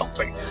car or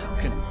something. How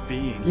can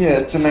beings Yeah,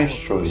 it's a nice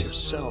so choice.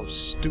 yourselves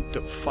stoop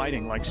to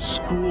fighting like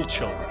school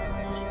children?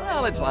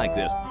 Well, it's like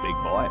this, big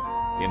boy.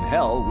 In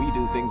hell, we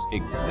do things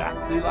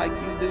exactly like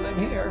you do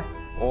in here.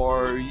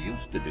 Or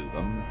used to do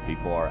them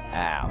before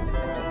Am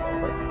took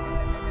over.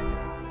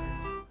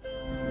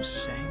 Are you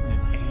saying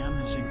that Am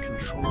is in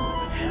control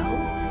of hell?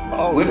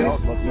 Oh, What don't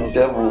is look so the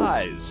devil's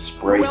surprised.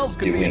 Who else sprite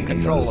could be doing in in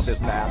control of those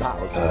this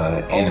madhouse?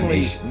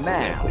 animations? Only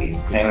man Exactly.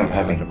 He's could kind of be such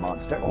having a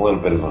monster. a little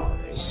bit of a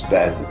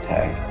spaz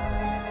attack.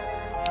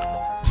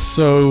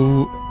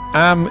 So,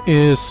 Am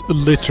is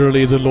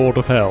literally the Lord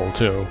of Hell,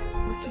 too.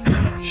 What do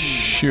you mean?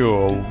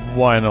 Sure,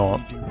 why not?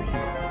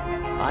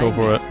 Go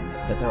for it.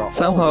 That there are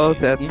Somehow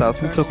always that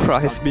doesn't internal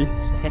surprise me.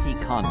 struggles, petty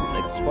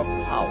conflicts for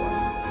power.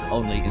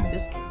 Only in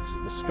this case,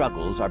 the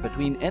struggles are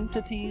between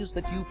entities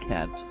that you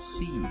can't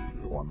see,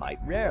 or might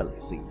rarely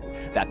see.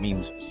 That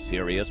means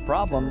serious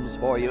problems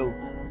for you.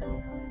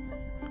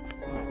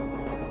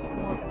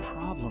 What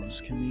problems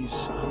can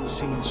these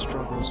unseen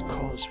struggles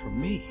cause for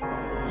me?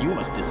 You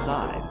must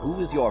decide who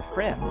is your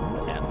friend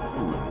and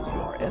who is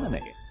your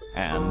enemy.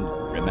 And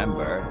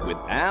remember, with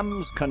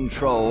Am's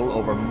control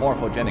over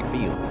morphogenic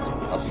fields,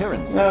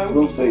 appearances... Now, I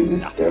will say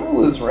this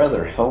devil is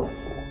rather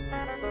helpful.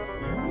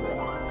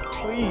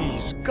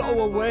 Please,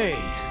 go away.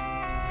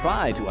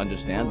 Try to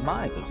understand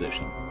my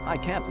position. I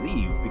can't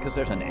leave because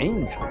there's an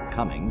angel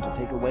coming to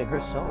take away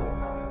her soul.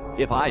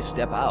 If I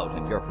step out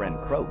and your friend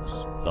croaks,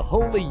 the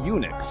holy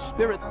eunuch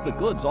spirits the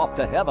goods off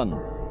to heaven.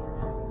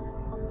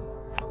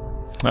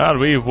 And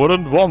we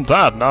wouldn't want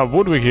that, now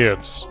would we,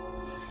 kids?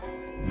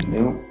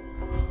 Nope.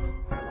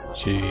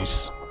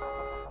 Jeez.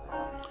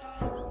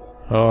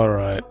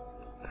 Alright.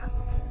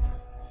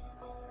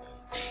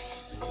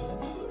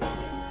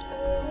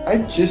 I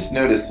just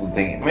noticed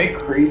something. Am I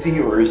crazy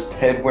or is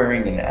Ted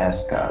wearing an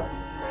ascot?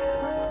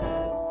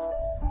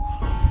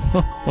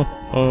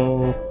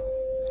 Oh.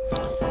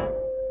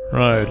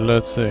 Right,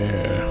 let's see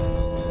here.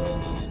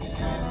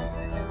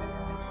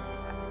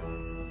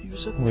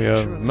 Use a We picture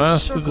have of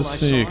mastered the circle I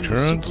saw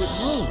in the secret.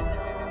 room.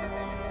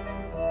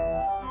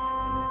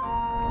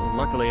 Well,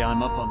 luckily,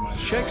 I'm up on my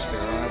Shakespeare,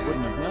 or I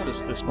wouldn't have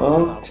noticed this.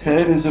 Well,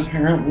 Ted is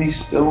apparently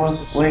still a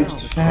slave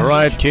to fashion.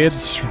 Alright,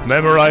 kids,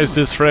 memorize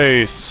this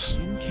phrase.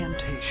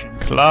 Incantation.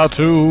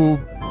 Klaatu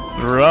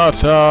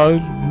Rata.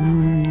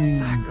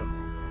 Thaco.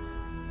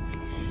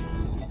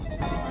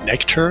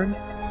 Nectarine?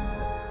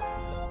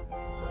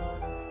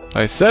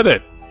 I said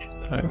it!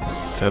 I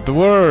said the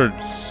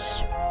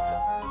words.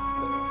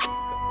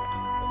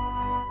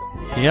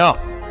 Yeah.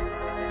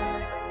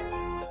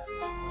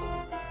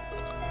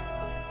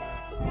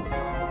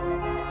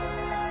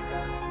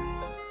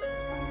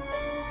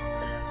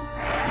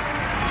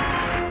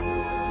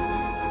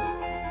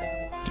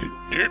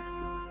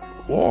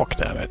 Walk,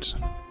 damn it.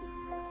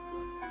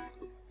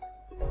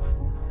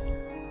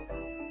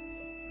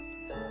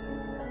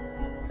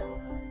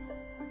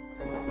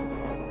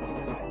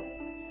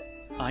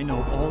 I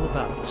know all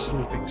about the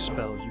sleeping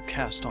spell you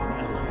cast on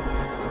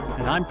Ellen,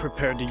 and I'm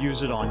prepared to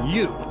use it on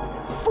you.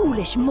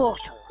 Foolish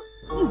mortal!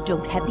 You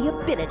don't have the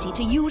ability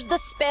to use the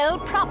spell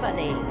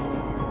properly.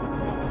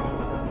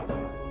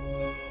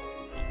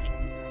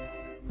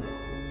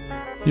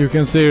 You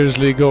can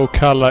seriously go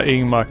Kalla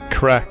Ingma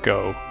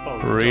Krako. Oh,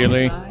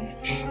 Really? don't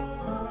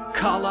I?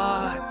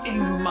 Kala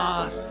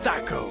Ingma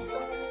Thaco.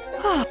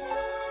 Huh.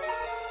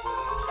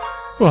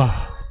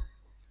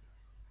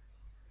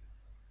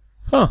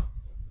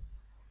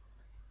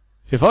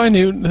 If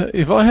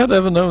I had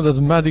ever known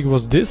that magic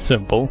was this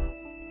simple.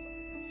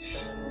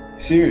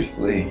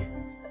 Seriously.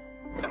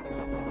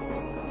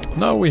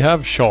 Now we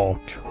have Shark.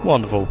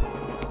 Wonderful.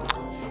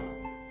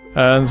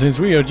 And since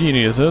we are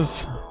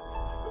geniuses...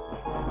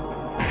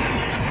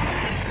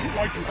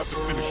 Why'd you have to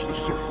finish the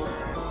circle?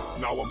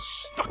 Now I'm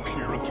stuck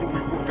here until we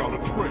work out a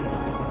trade.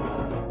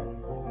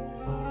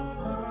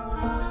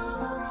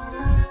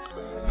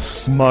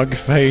 Smug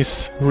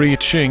face,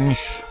 reaching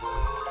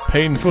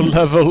painful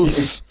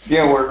levels.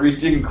 Yeah, we're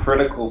reaching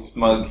critical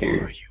smug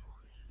here.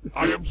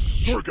 I am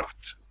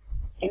Surgat,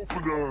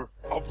 opener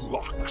of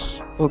locks.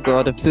 Oh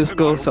god, if this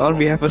goes on,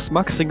 we have a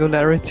smug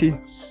singularity.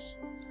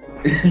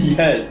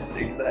 Yes,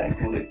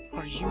 exactly.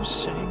 Are you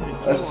saying that you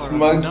A are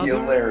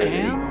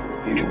smugularity. Am?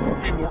 It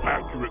would be more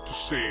accurate to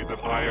say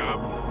that I am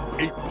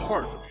a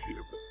part of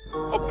him.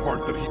 A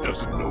part that he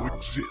doesn't know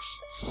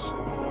exists.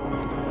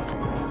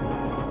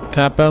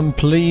 Tapam,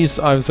 please,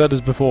 I've said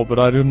this before, but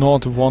I do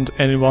not want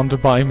anyone to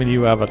buy me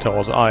new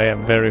avatars. I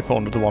am very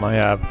fond of the one I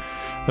have.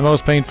 The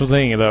most painful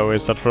thing, though,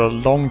 is that for a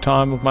long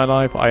time of my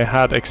life I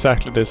had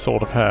exactly this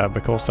sort of hair,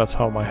 because that's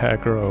how my hair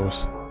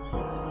grows.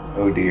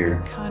 Oh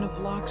dear. What kind of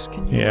locks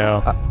can you...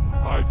 Yeah.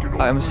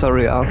 I'm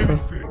sorry, Arthur.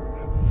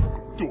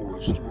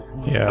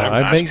 Yeah,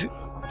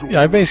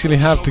 I basically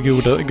have to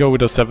go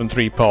with a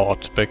 7-3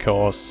 part,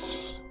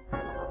 because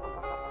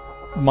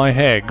my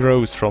hair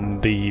grows from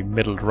the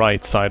middle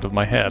right side of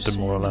my head,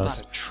 more or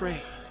less.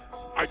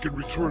 I can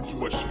return to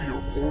my sphere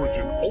of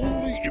origin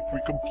only if we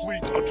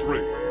complete a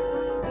trade.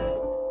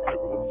 I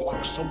will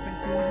unlock something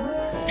for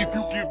you if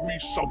you give me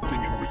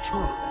something in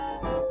return.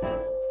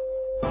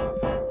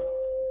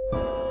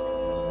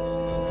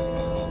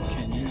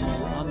 Can you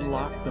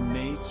unlock the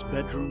maid's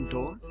bedroom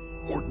door?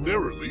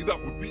 Ordinarily, that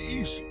would be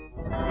easy.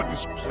 But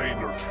this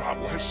planar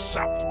travel has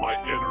sapped my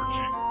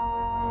energy.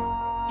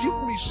 Give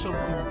me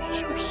something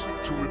juicy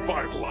to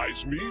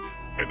revitalize me,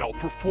 and I'll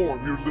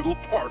perform your little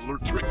parlor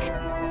trick.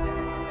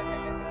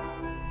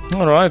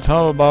 Alright,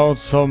 how about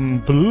some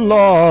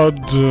blood?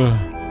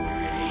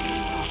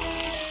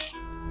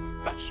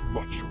 That's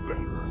much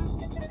better.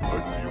 I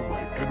feel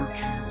my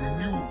energy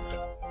renewed.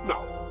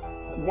 Now,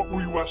 what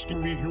were you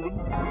asking me, human?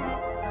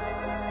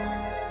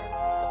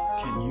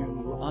 Can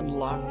you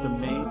unlock the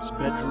maid's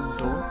bedroom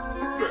door?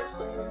 There.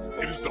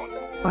 It is done.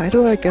 Why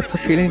do I get the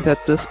feeling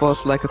that this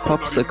was like a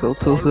popsicle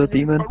to the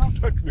demon?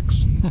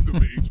 Pyrotechnics. The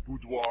maid's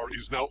boudoir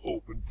is now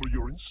open for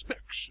your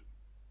inspection.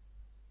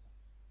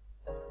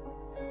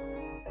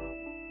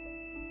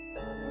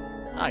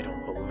 I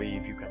don't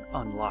believe you can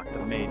unlock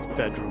the maid's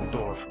bedroom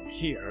door from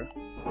here.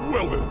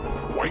 Well then,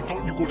 why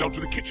don't you go down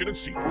to the kitchen and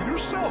see for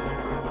yourself?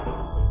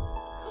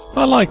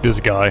 I like this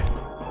guy.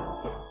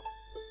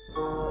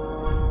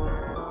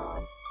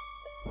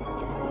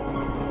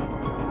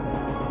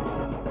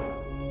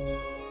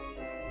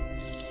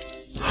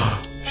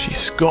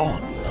 She's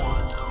gone.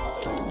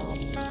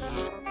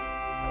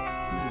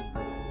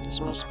 This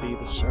must be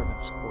the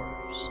servants'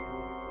 quarters.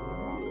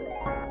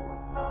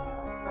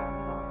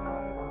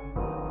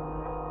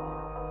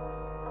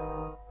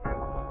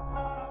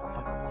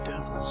 The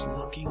devil's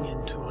looking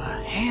into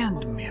a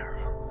hand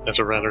mirror. That's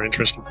a rather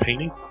interesting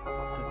painting.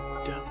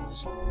 The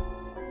devil's...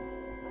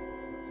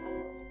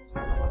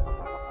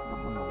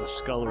 The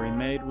scullery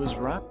maid was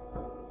right.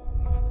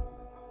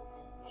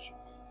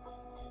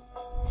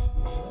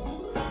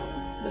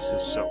 This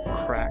is so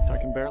cracked I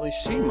can barely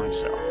see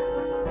myself.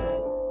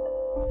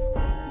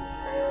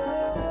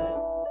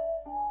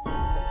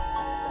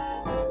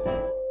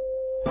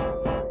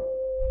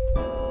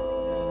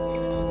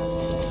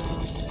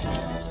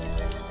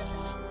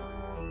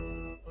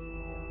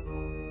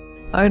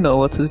 I know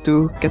what to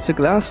do. Get the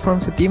glass from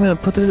the demon and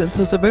put it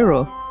into the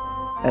mirror.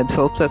 And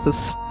hope that the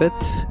spit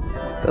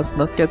does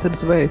not get in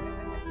the way.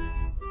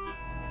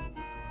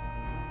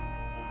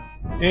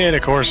 And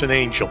of course an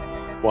angel.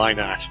 Why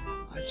not?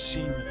 I've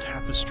seen the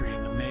tapestry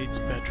in the maid's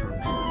bedroom,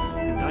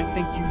 and I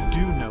think you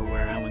do know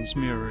where Ellen's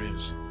mirror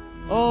is.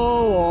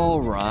 Oh,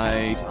 all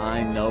right.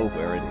 I know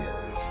where it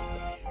is.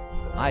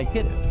 I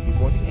hid it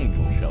before the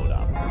angel showed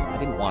up. I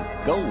didn't want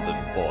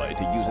Golden Boy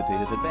to use it to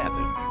his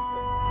advantage.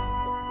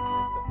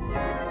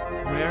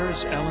 Where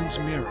is Ellen's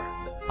mirror?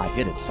 I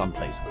hid it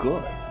someplace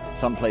good.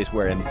 Someplace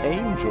where an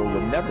angel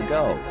would never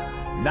go.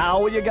 Now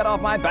will you get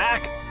off my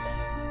back?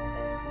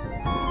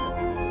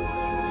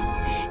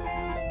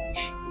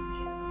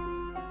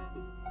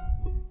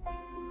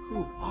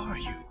 Who are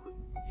you?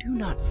 Do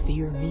not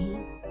fear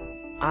me.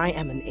 I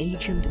am an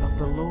agent of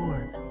the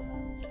Lord.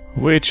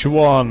 Which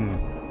one?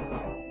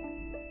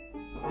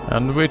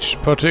 And which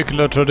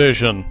particular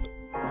tradition?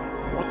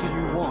 What do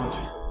you want?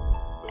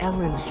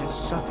 Ellen has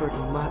suffered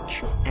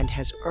much and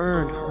has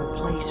earned her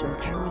place in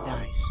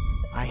paradise.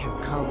 I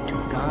have come to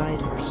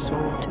guide her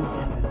soul to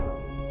heaven.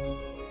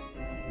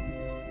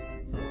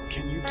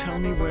 Can you tell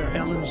me where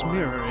Ellen's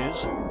mirror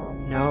is?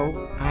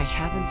 No, I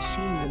haven't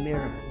seen the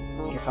mirror.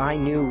 If I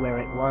knew where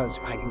it was,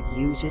 I could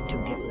use it to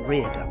get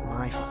rid of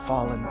my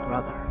fallen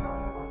brother.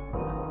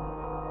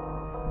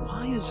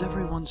 Why is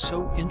everyone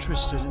so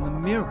interested in the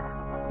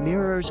mirror?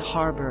 Mirrors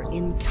harbor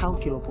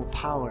incalculable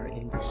power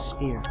in the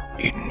sphere.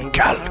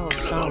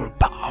 Incalculable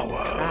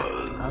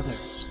powers.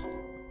 Others.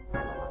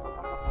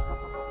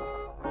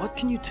 What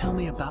can you tell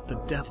me about the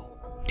devil?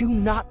 Do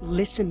not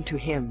listen to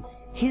him.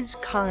 His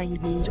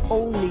kind means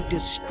only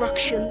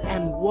destruction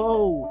and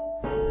woe.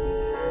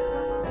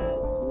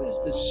 Who is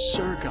this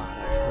Sir God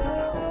I've heard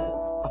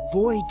about?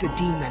 Avoid the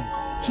demon.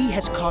 He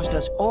has caused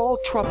us all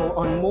trouble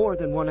on more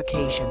than one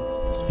occasion.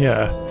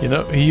 Yeah, you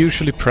know, he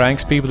usually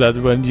pranks people that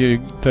when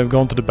they've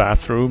gone to the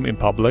bathroom in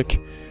public,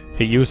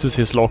 he uses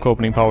his lock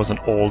opening powers on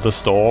all the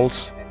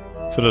stalls,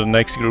 so that the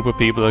next group of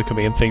people that come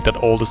in think that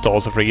all the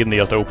stalls are free and they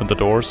just open the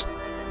doors.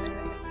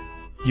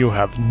 You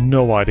have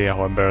no idea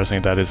how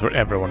embarrassing that is for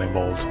everyone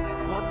involved.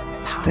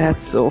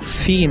 That's so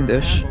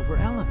fiendish. Over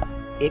Ellen.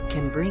 It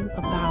can bring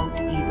about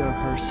either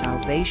her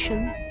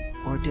salvation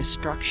or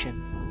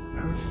destruction.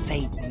 Her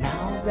fate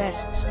now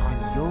rests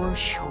on your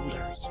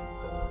shoulders.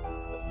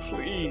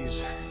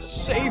 Please,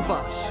 save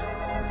us.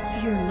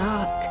 Fear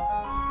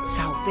not.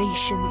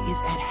 Salvation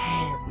is at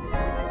hand.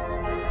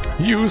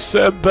 You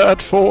said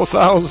that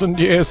 4,000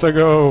 years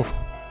ago!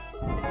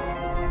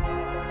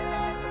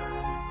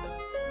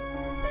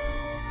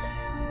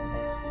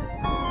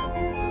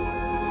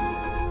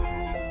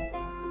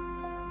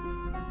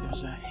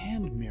 There's a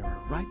hand mirror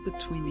right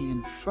between the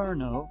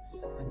Inferno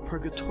and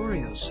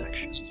Purgatorio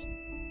sections.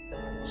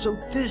 So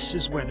this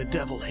is where the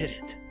devil hid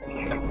it.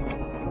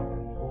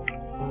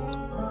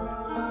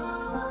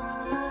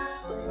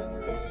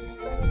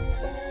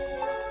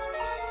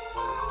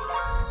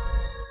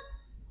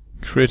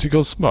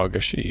 Critical smug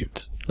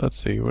achieved.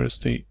 Let's see, where's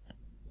the...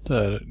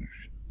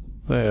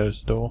 There's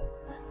the door.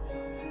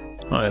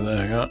 Right,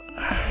 there we go.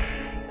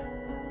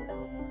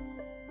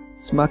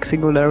 Smug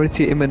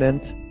singularity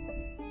imminent.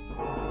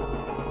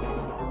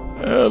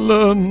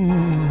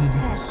 Ellen!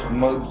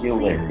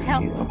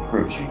 Smugularity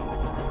approaching.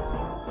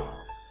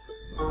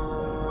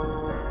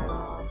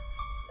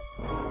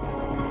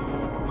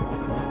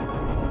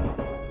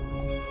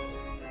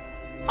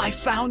 I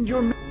found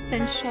your...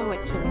 Then show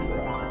it to me.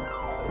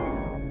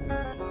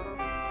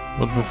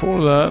 But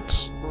before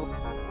that...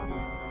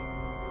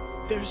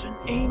 There's an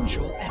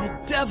angel and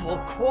a devil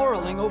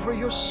quarreling over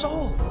your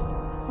soul.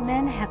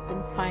 Men have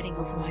been fighting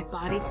over my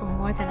body for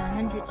more than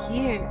 100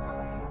 years.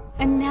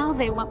 And now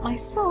they want my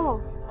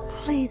soul.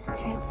 Please,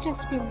 Ted,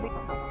 just release.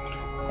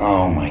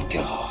 Oh my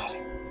god.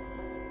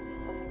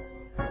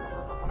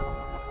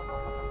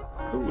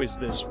 Who is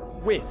this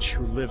witch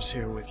who lives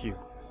here with you?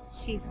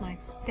 She's my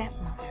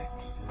stepmother.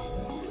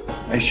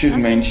 I should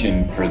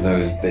mention, for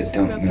those that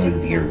don't know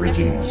the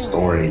original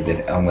story,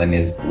 that Ellen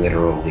is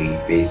literally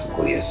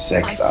basically a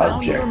sex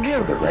object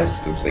for the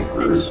rest of the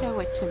group. Show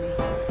it to me.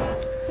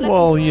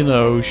 Well, you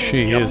know,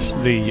 she is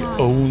the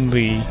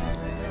only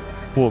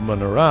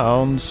woman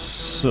around,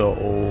 so...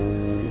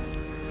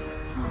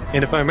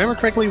 And if I remember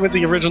correctly with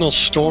the original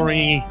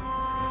story,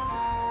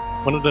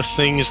 one of the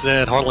things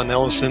that Harlan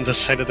Ellison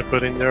decided to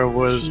put in there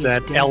was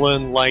that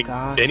Ellen liked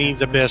Benny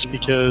the best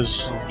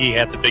because he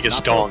had the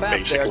biggest dong,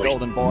 basically.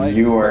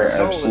 You are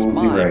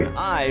absolutely right.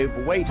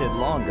 I've waited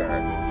longer.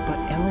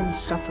 But Ellen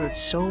suffered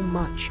so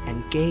much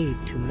and gave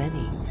to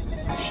many.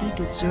 She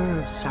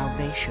deserves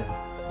salvation.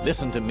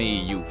 Listen to me,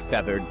 you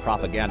feathered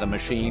propaganda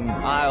machine.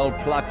 I'll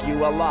pluck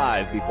you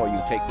alive before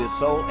you take this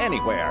soul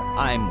anywhere.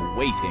 I'm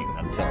waiting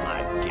until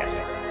I get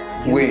it.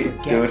 Wait,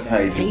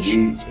 Dotai,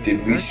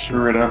 did we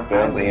screw it up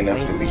badly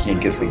enough that we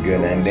can't get the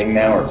good ending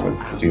now, or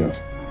what's the deal?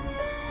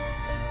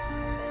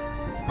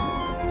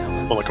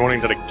 Well,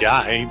 according to the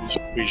guides,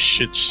 we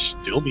should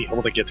still be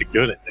able to get the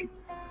good ending.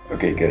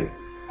 Okay, good.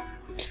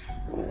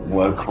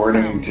 Well,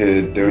 according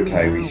to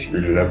Dotai, we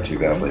screwed it up too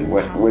badly.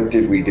 What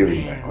did we do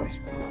exactly?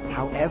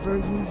 However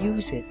you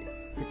use it,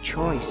 the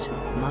choice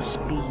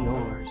must be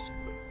yours.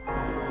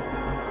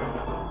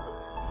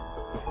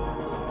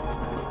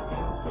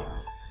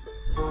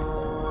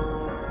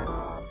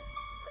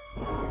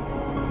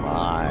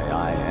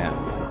 I am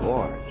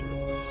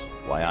gorgeous.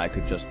 Why, I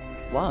could just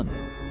plunge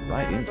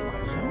right into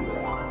myself.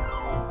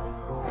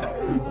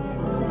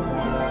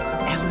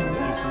 Ellen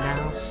is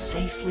now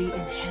safely in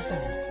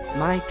heaven.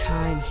 My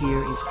time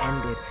here is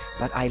ended,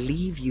 but I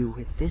leave you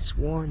with this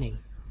warning.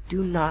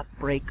 Do not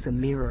break the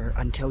mirror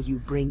until you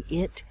bring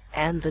it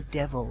and the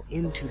devil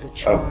into the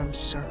charmed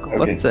circle. Okay.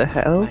 What the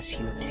hell? Bless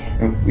you,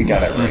 Ted. We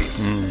got it right.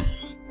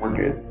 We're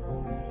good.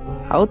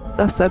 How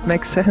does that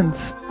make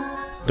sense?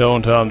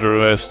 Don't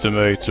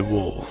underestimate the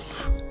wolf.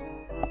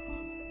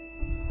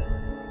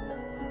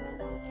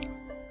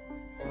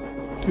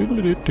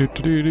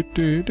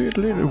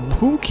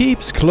 Who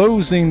keeps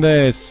closing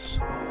this?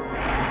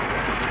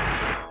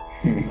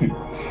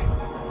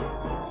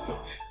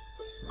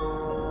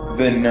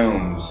 The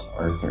gnomes,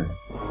 Arthur.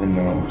 The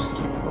gnomes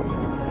keep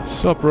closing.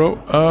 Sup, bro?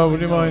 Would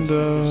you mind,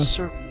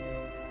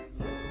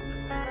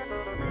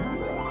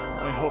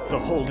 I hope the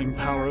holding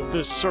power of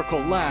this circle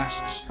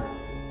lasts.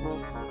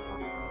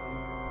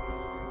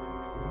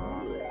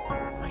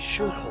 I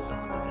should hold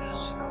on to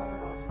this.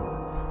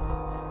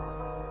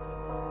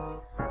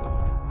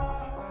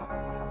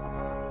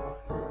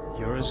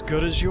 You're as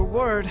good as your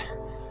word.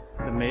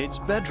 The maid's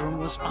bedroom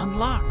was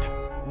unlocked.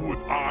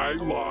 Would I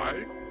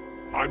lie?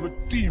 I'm a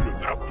demon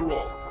after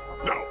all.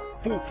 Now,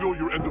 fulfill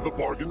your end of the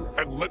bargain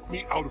and let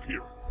me out of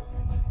here.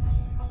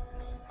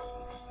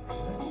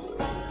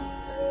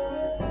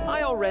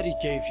 I already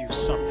gave you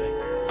something.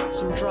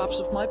 Some drops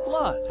of my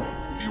blood.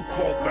 You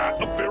call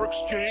that a fair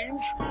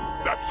exchange?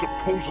 That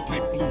supposedly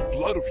blue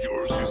blood of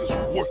yours is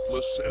as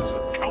worthless as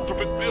a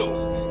counterfeit bill.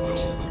 No,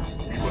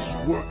 we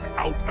must work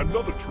out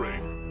another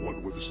trade,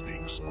 one where the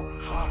stakes are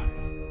high.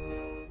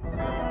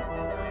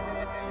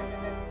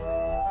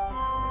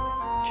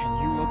 Can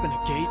you open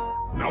a gate?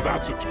 Now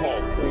that's a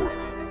tall order.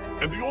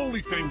 And the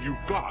only thing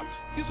you've got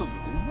is a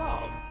little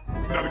love.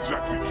 Not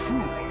exactly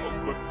true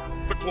love, but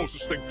the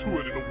closest thing to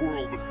it in a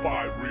world with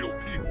 5 real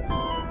people.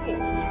 More or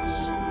less.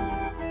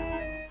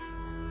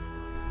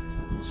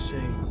 You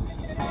say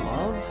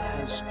love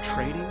has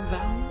trading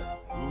value?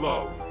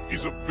 Love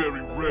is a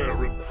very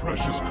rare and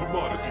precious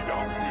commodity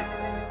down here.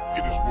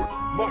 It is worth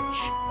much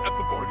at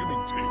the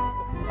bargaining table.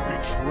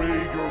 Betray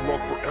your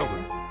love for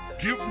Ellen,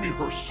 give me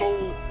her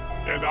soul,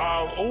 and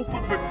I'll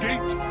open the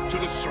gate to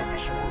the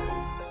surface world.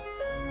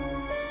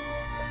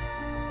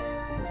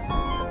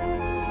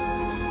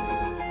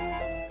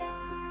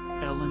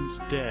 Ellen's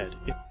dead.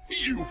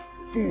 You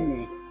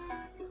fool!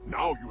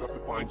 Now you have to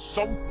find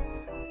some...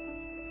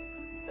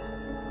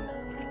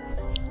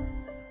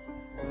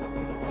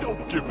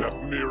 Don't give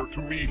that mirror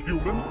to me,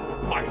 human.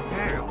 My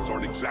hands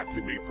aren't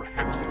exactly made for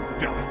handling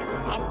delicate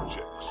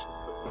objects.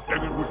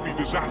 And it would be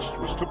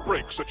disastrous to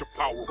break such a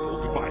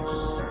powerful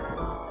device.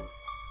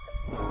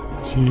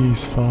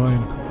 Jeez,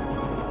 fine.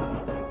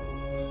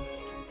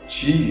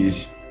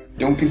 Jeez,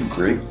 don't be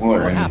grateful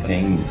or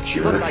anything, you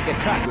jerk. How did I get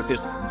trapped with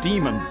this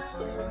demon?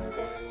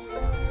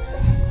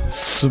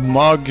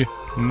 Smug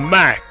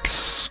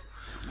Max!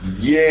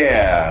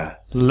 Yeah!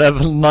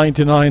 Level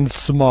 99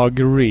 Smug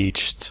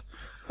reached.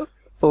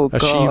 Oh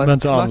god,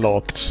 Achievement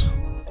unlocked.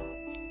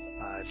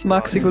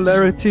 Smug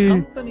singularity!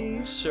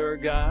 Company, sir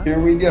guy. Here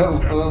we go,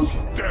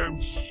 folks.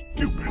 Damn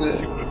stupid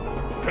human.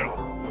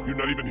 Hell, you're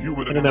not even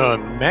human I don't know,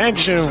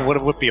 imagine what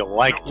it would be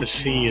like to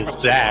see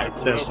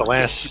that as the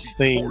last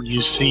thing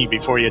you see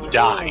before you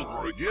die.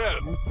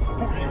 Again,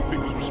 who do you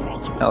think is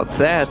responsible? Now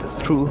that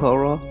is true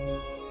horror.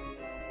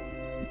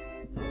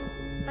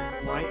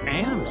 Why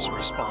Am's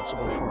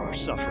responsible for our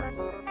suffering.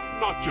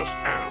 Not just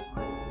Am.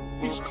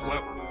 He's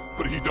clever,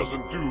 but he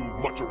doesn't do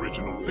much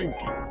original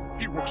thinking.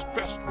 He works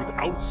best with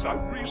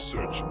outside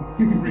research.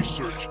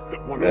 Research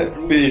that one That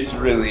face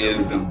really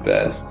is the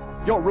best.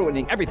 You're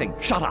ruining everything.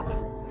 Shut up.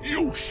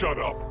 You shut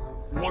up.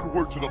 One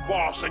word to the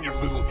boss and your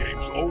little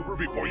game's over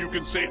before you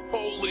can say,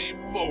 Holy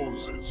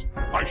Moses.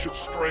 I should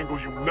strangle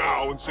you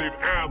now and save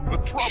Am the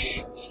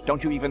trouble.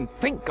 Don't you even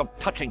think of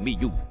touching me,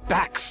 you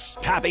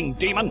backstabbing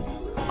demon.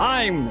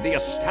 I'm the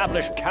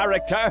established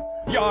character.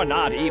 You're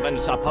not even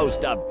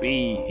supposed to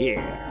be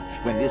here.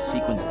 When this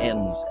sequence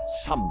ends,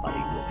 somebody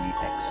will be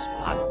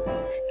expunged.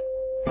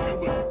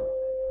 Human.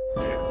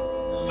 Damn.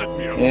 Let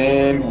me out.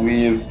 And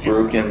we have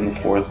broken the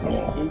fourth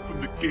wall. Open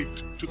the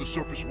gate to the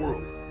surface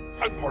world.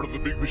 I'm part of the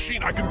big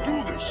machine. I can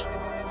do this.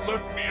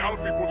 Let me out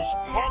before this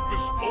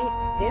pompous oaf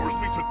bores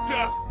me to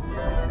death.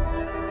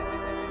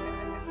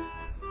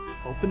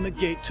 Open the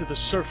gate to the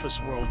surface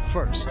world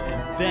first,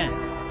 and then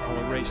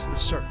I'll erase the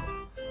circle.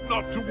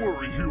 Not to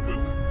worry, human.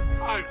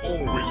 I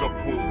always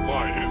uphold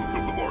my end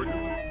of the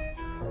bargain.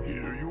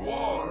 Here you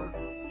are.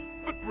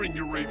 But bring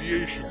your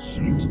radiation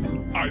suit.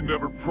 I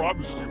never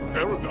promised you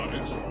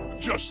paradise,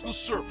 just the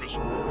surface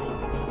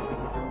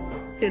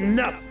world.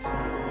 Enough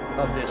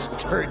of this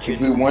turgid.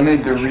 If we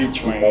wanted to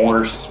reach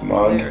more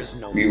Smug,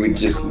 we would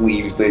just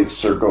leave the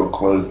circle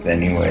closed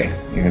anyway,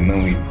 even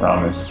though we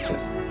promised to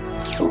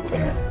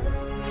open it.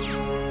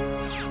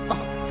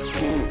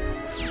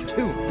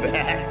 Too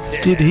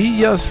bad. Did he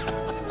just...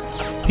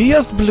 He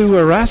just blew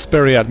a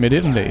raspberry at me,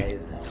 didn't he?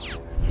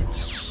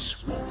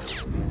 Sweet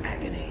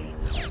agony.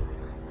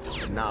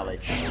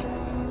 Knowledge.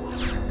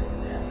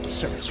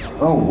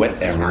 Oh,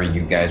 whatever,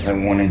 you guys. I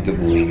wanted to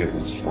believe it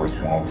was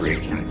fourth wall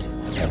breaking.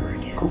 Whatever,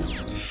 it's cool.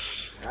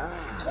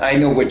 I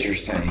know what you're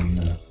saying,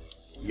 though.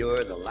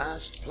 You're the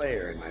last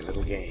player in my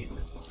little game.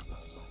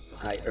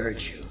 I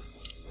urge you,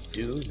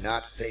 do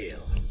not fail,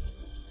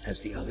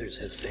 as the others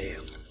have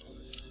failed.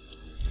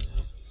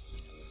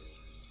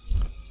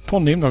 Poor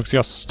Nimnog's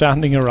just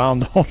standing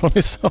around all on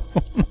his own.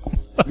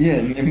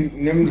 Yeah,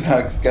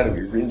 Nimnog's gotta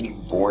be really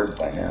bored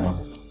by now.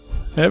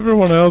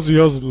 Everyone else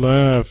just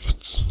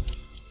left.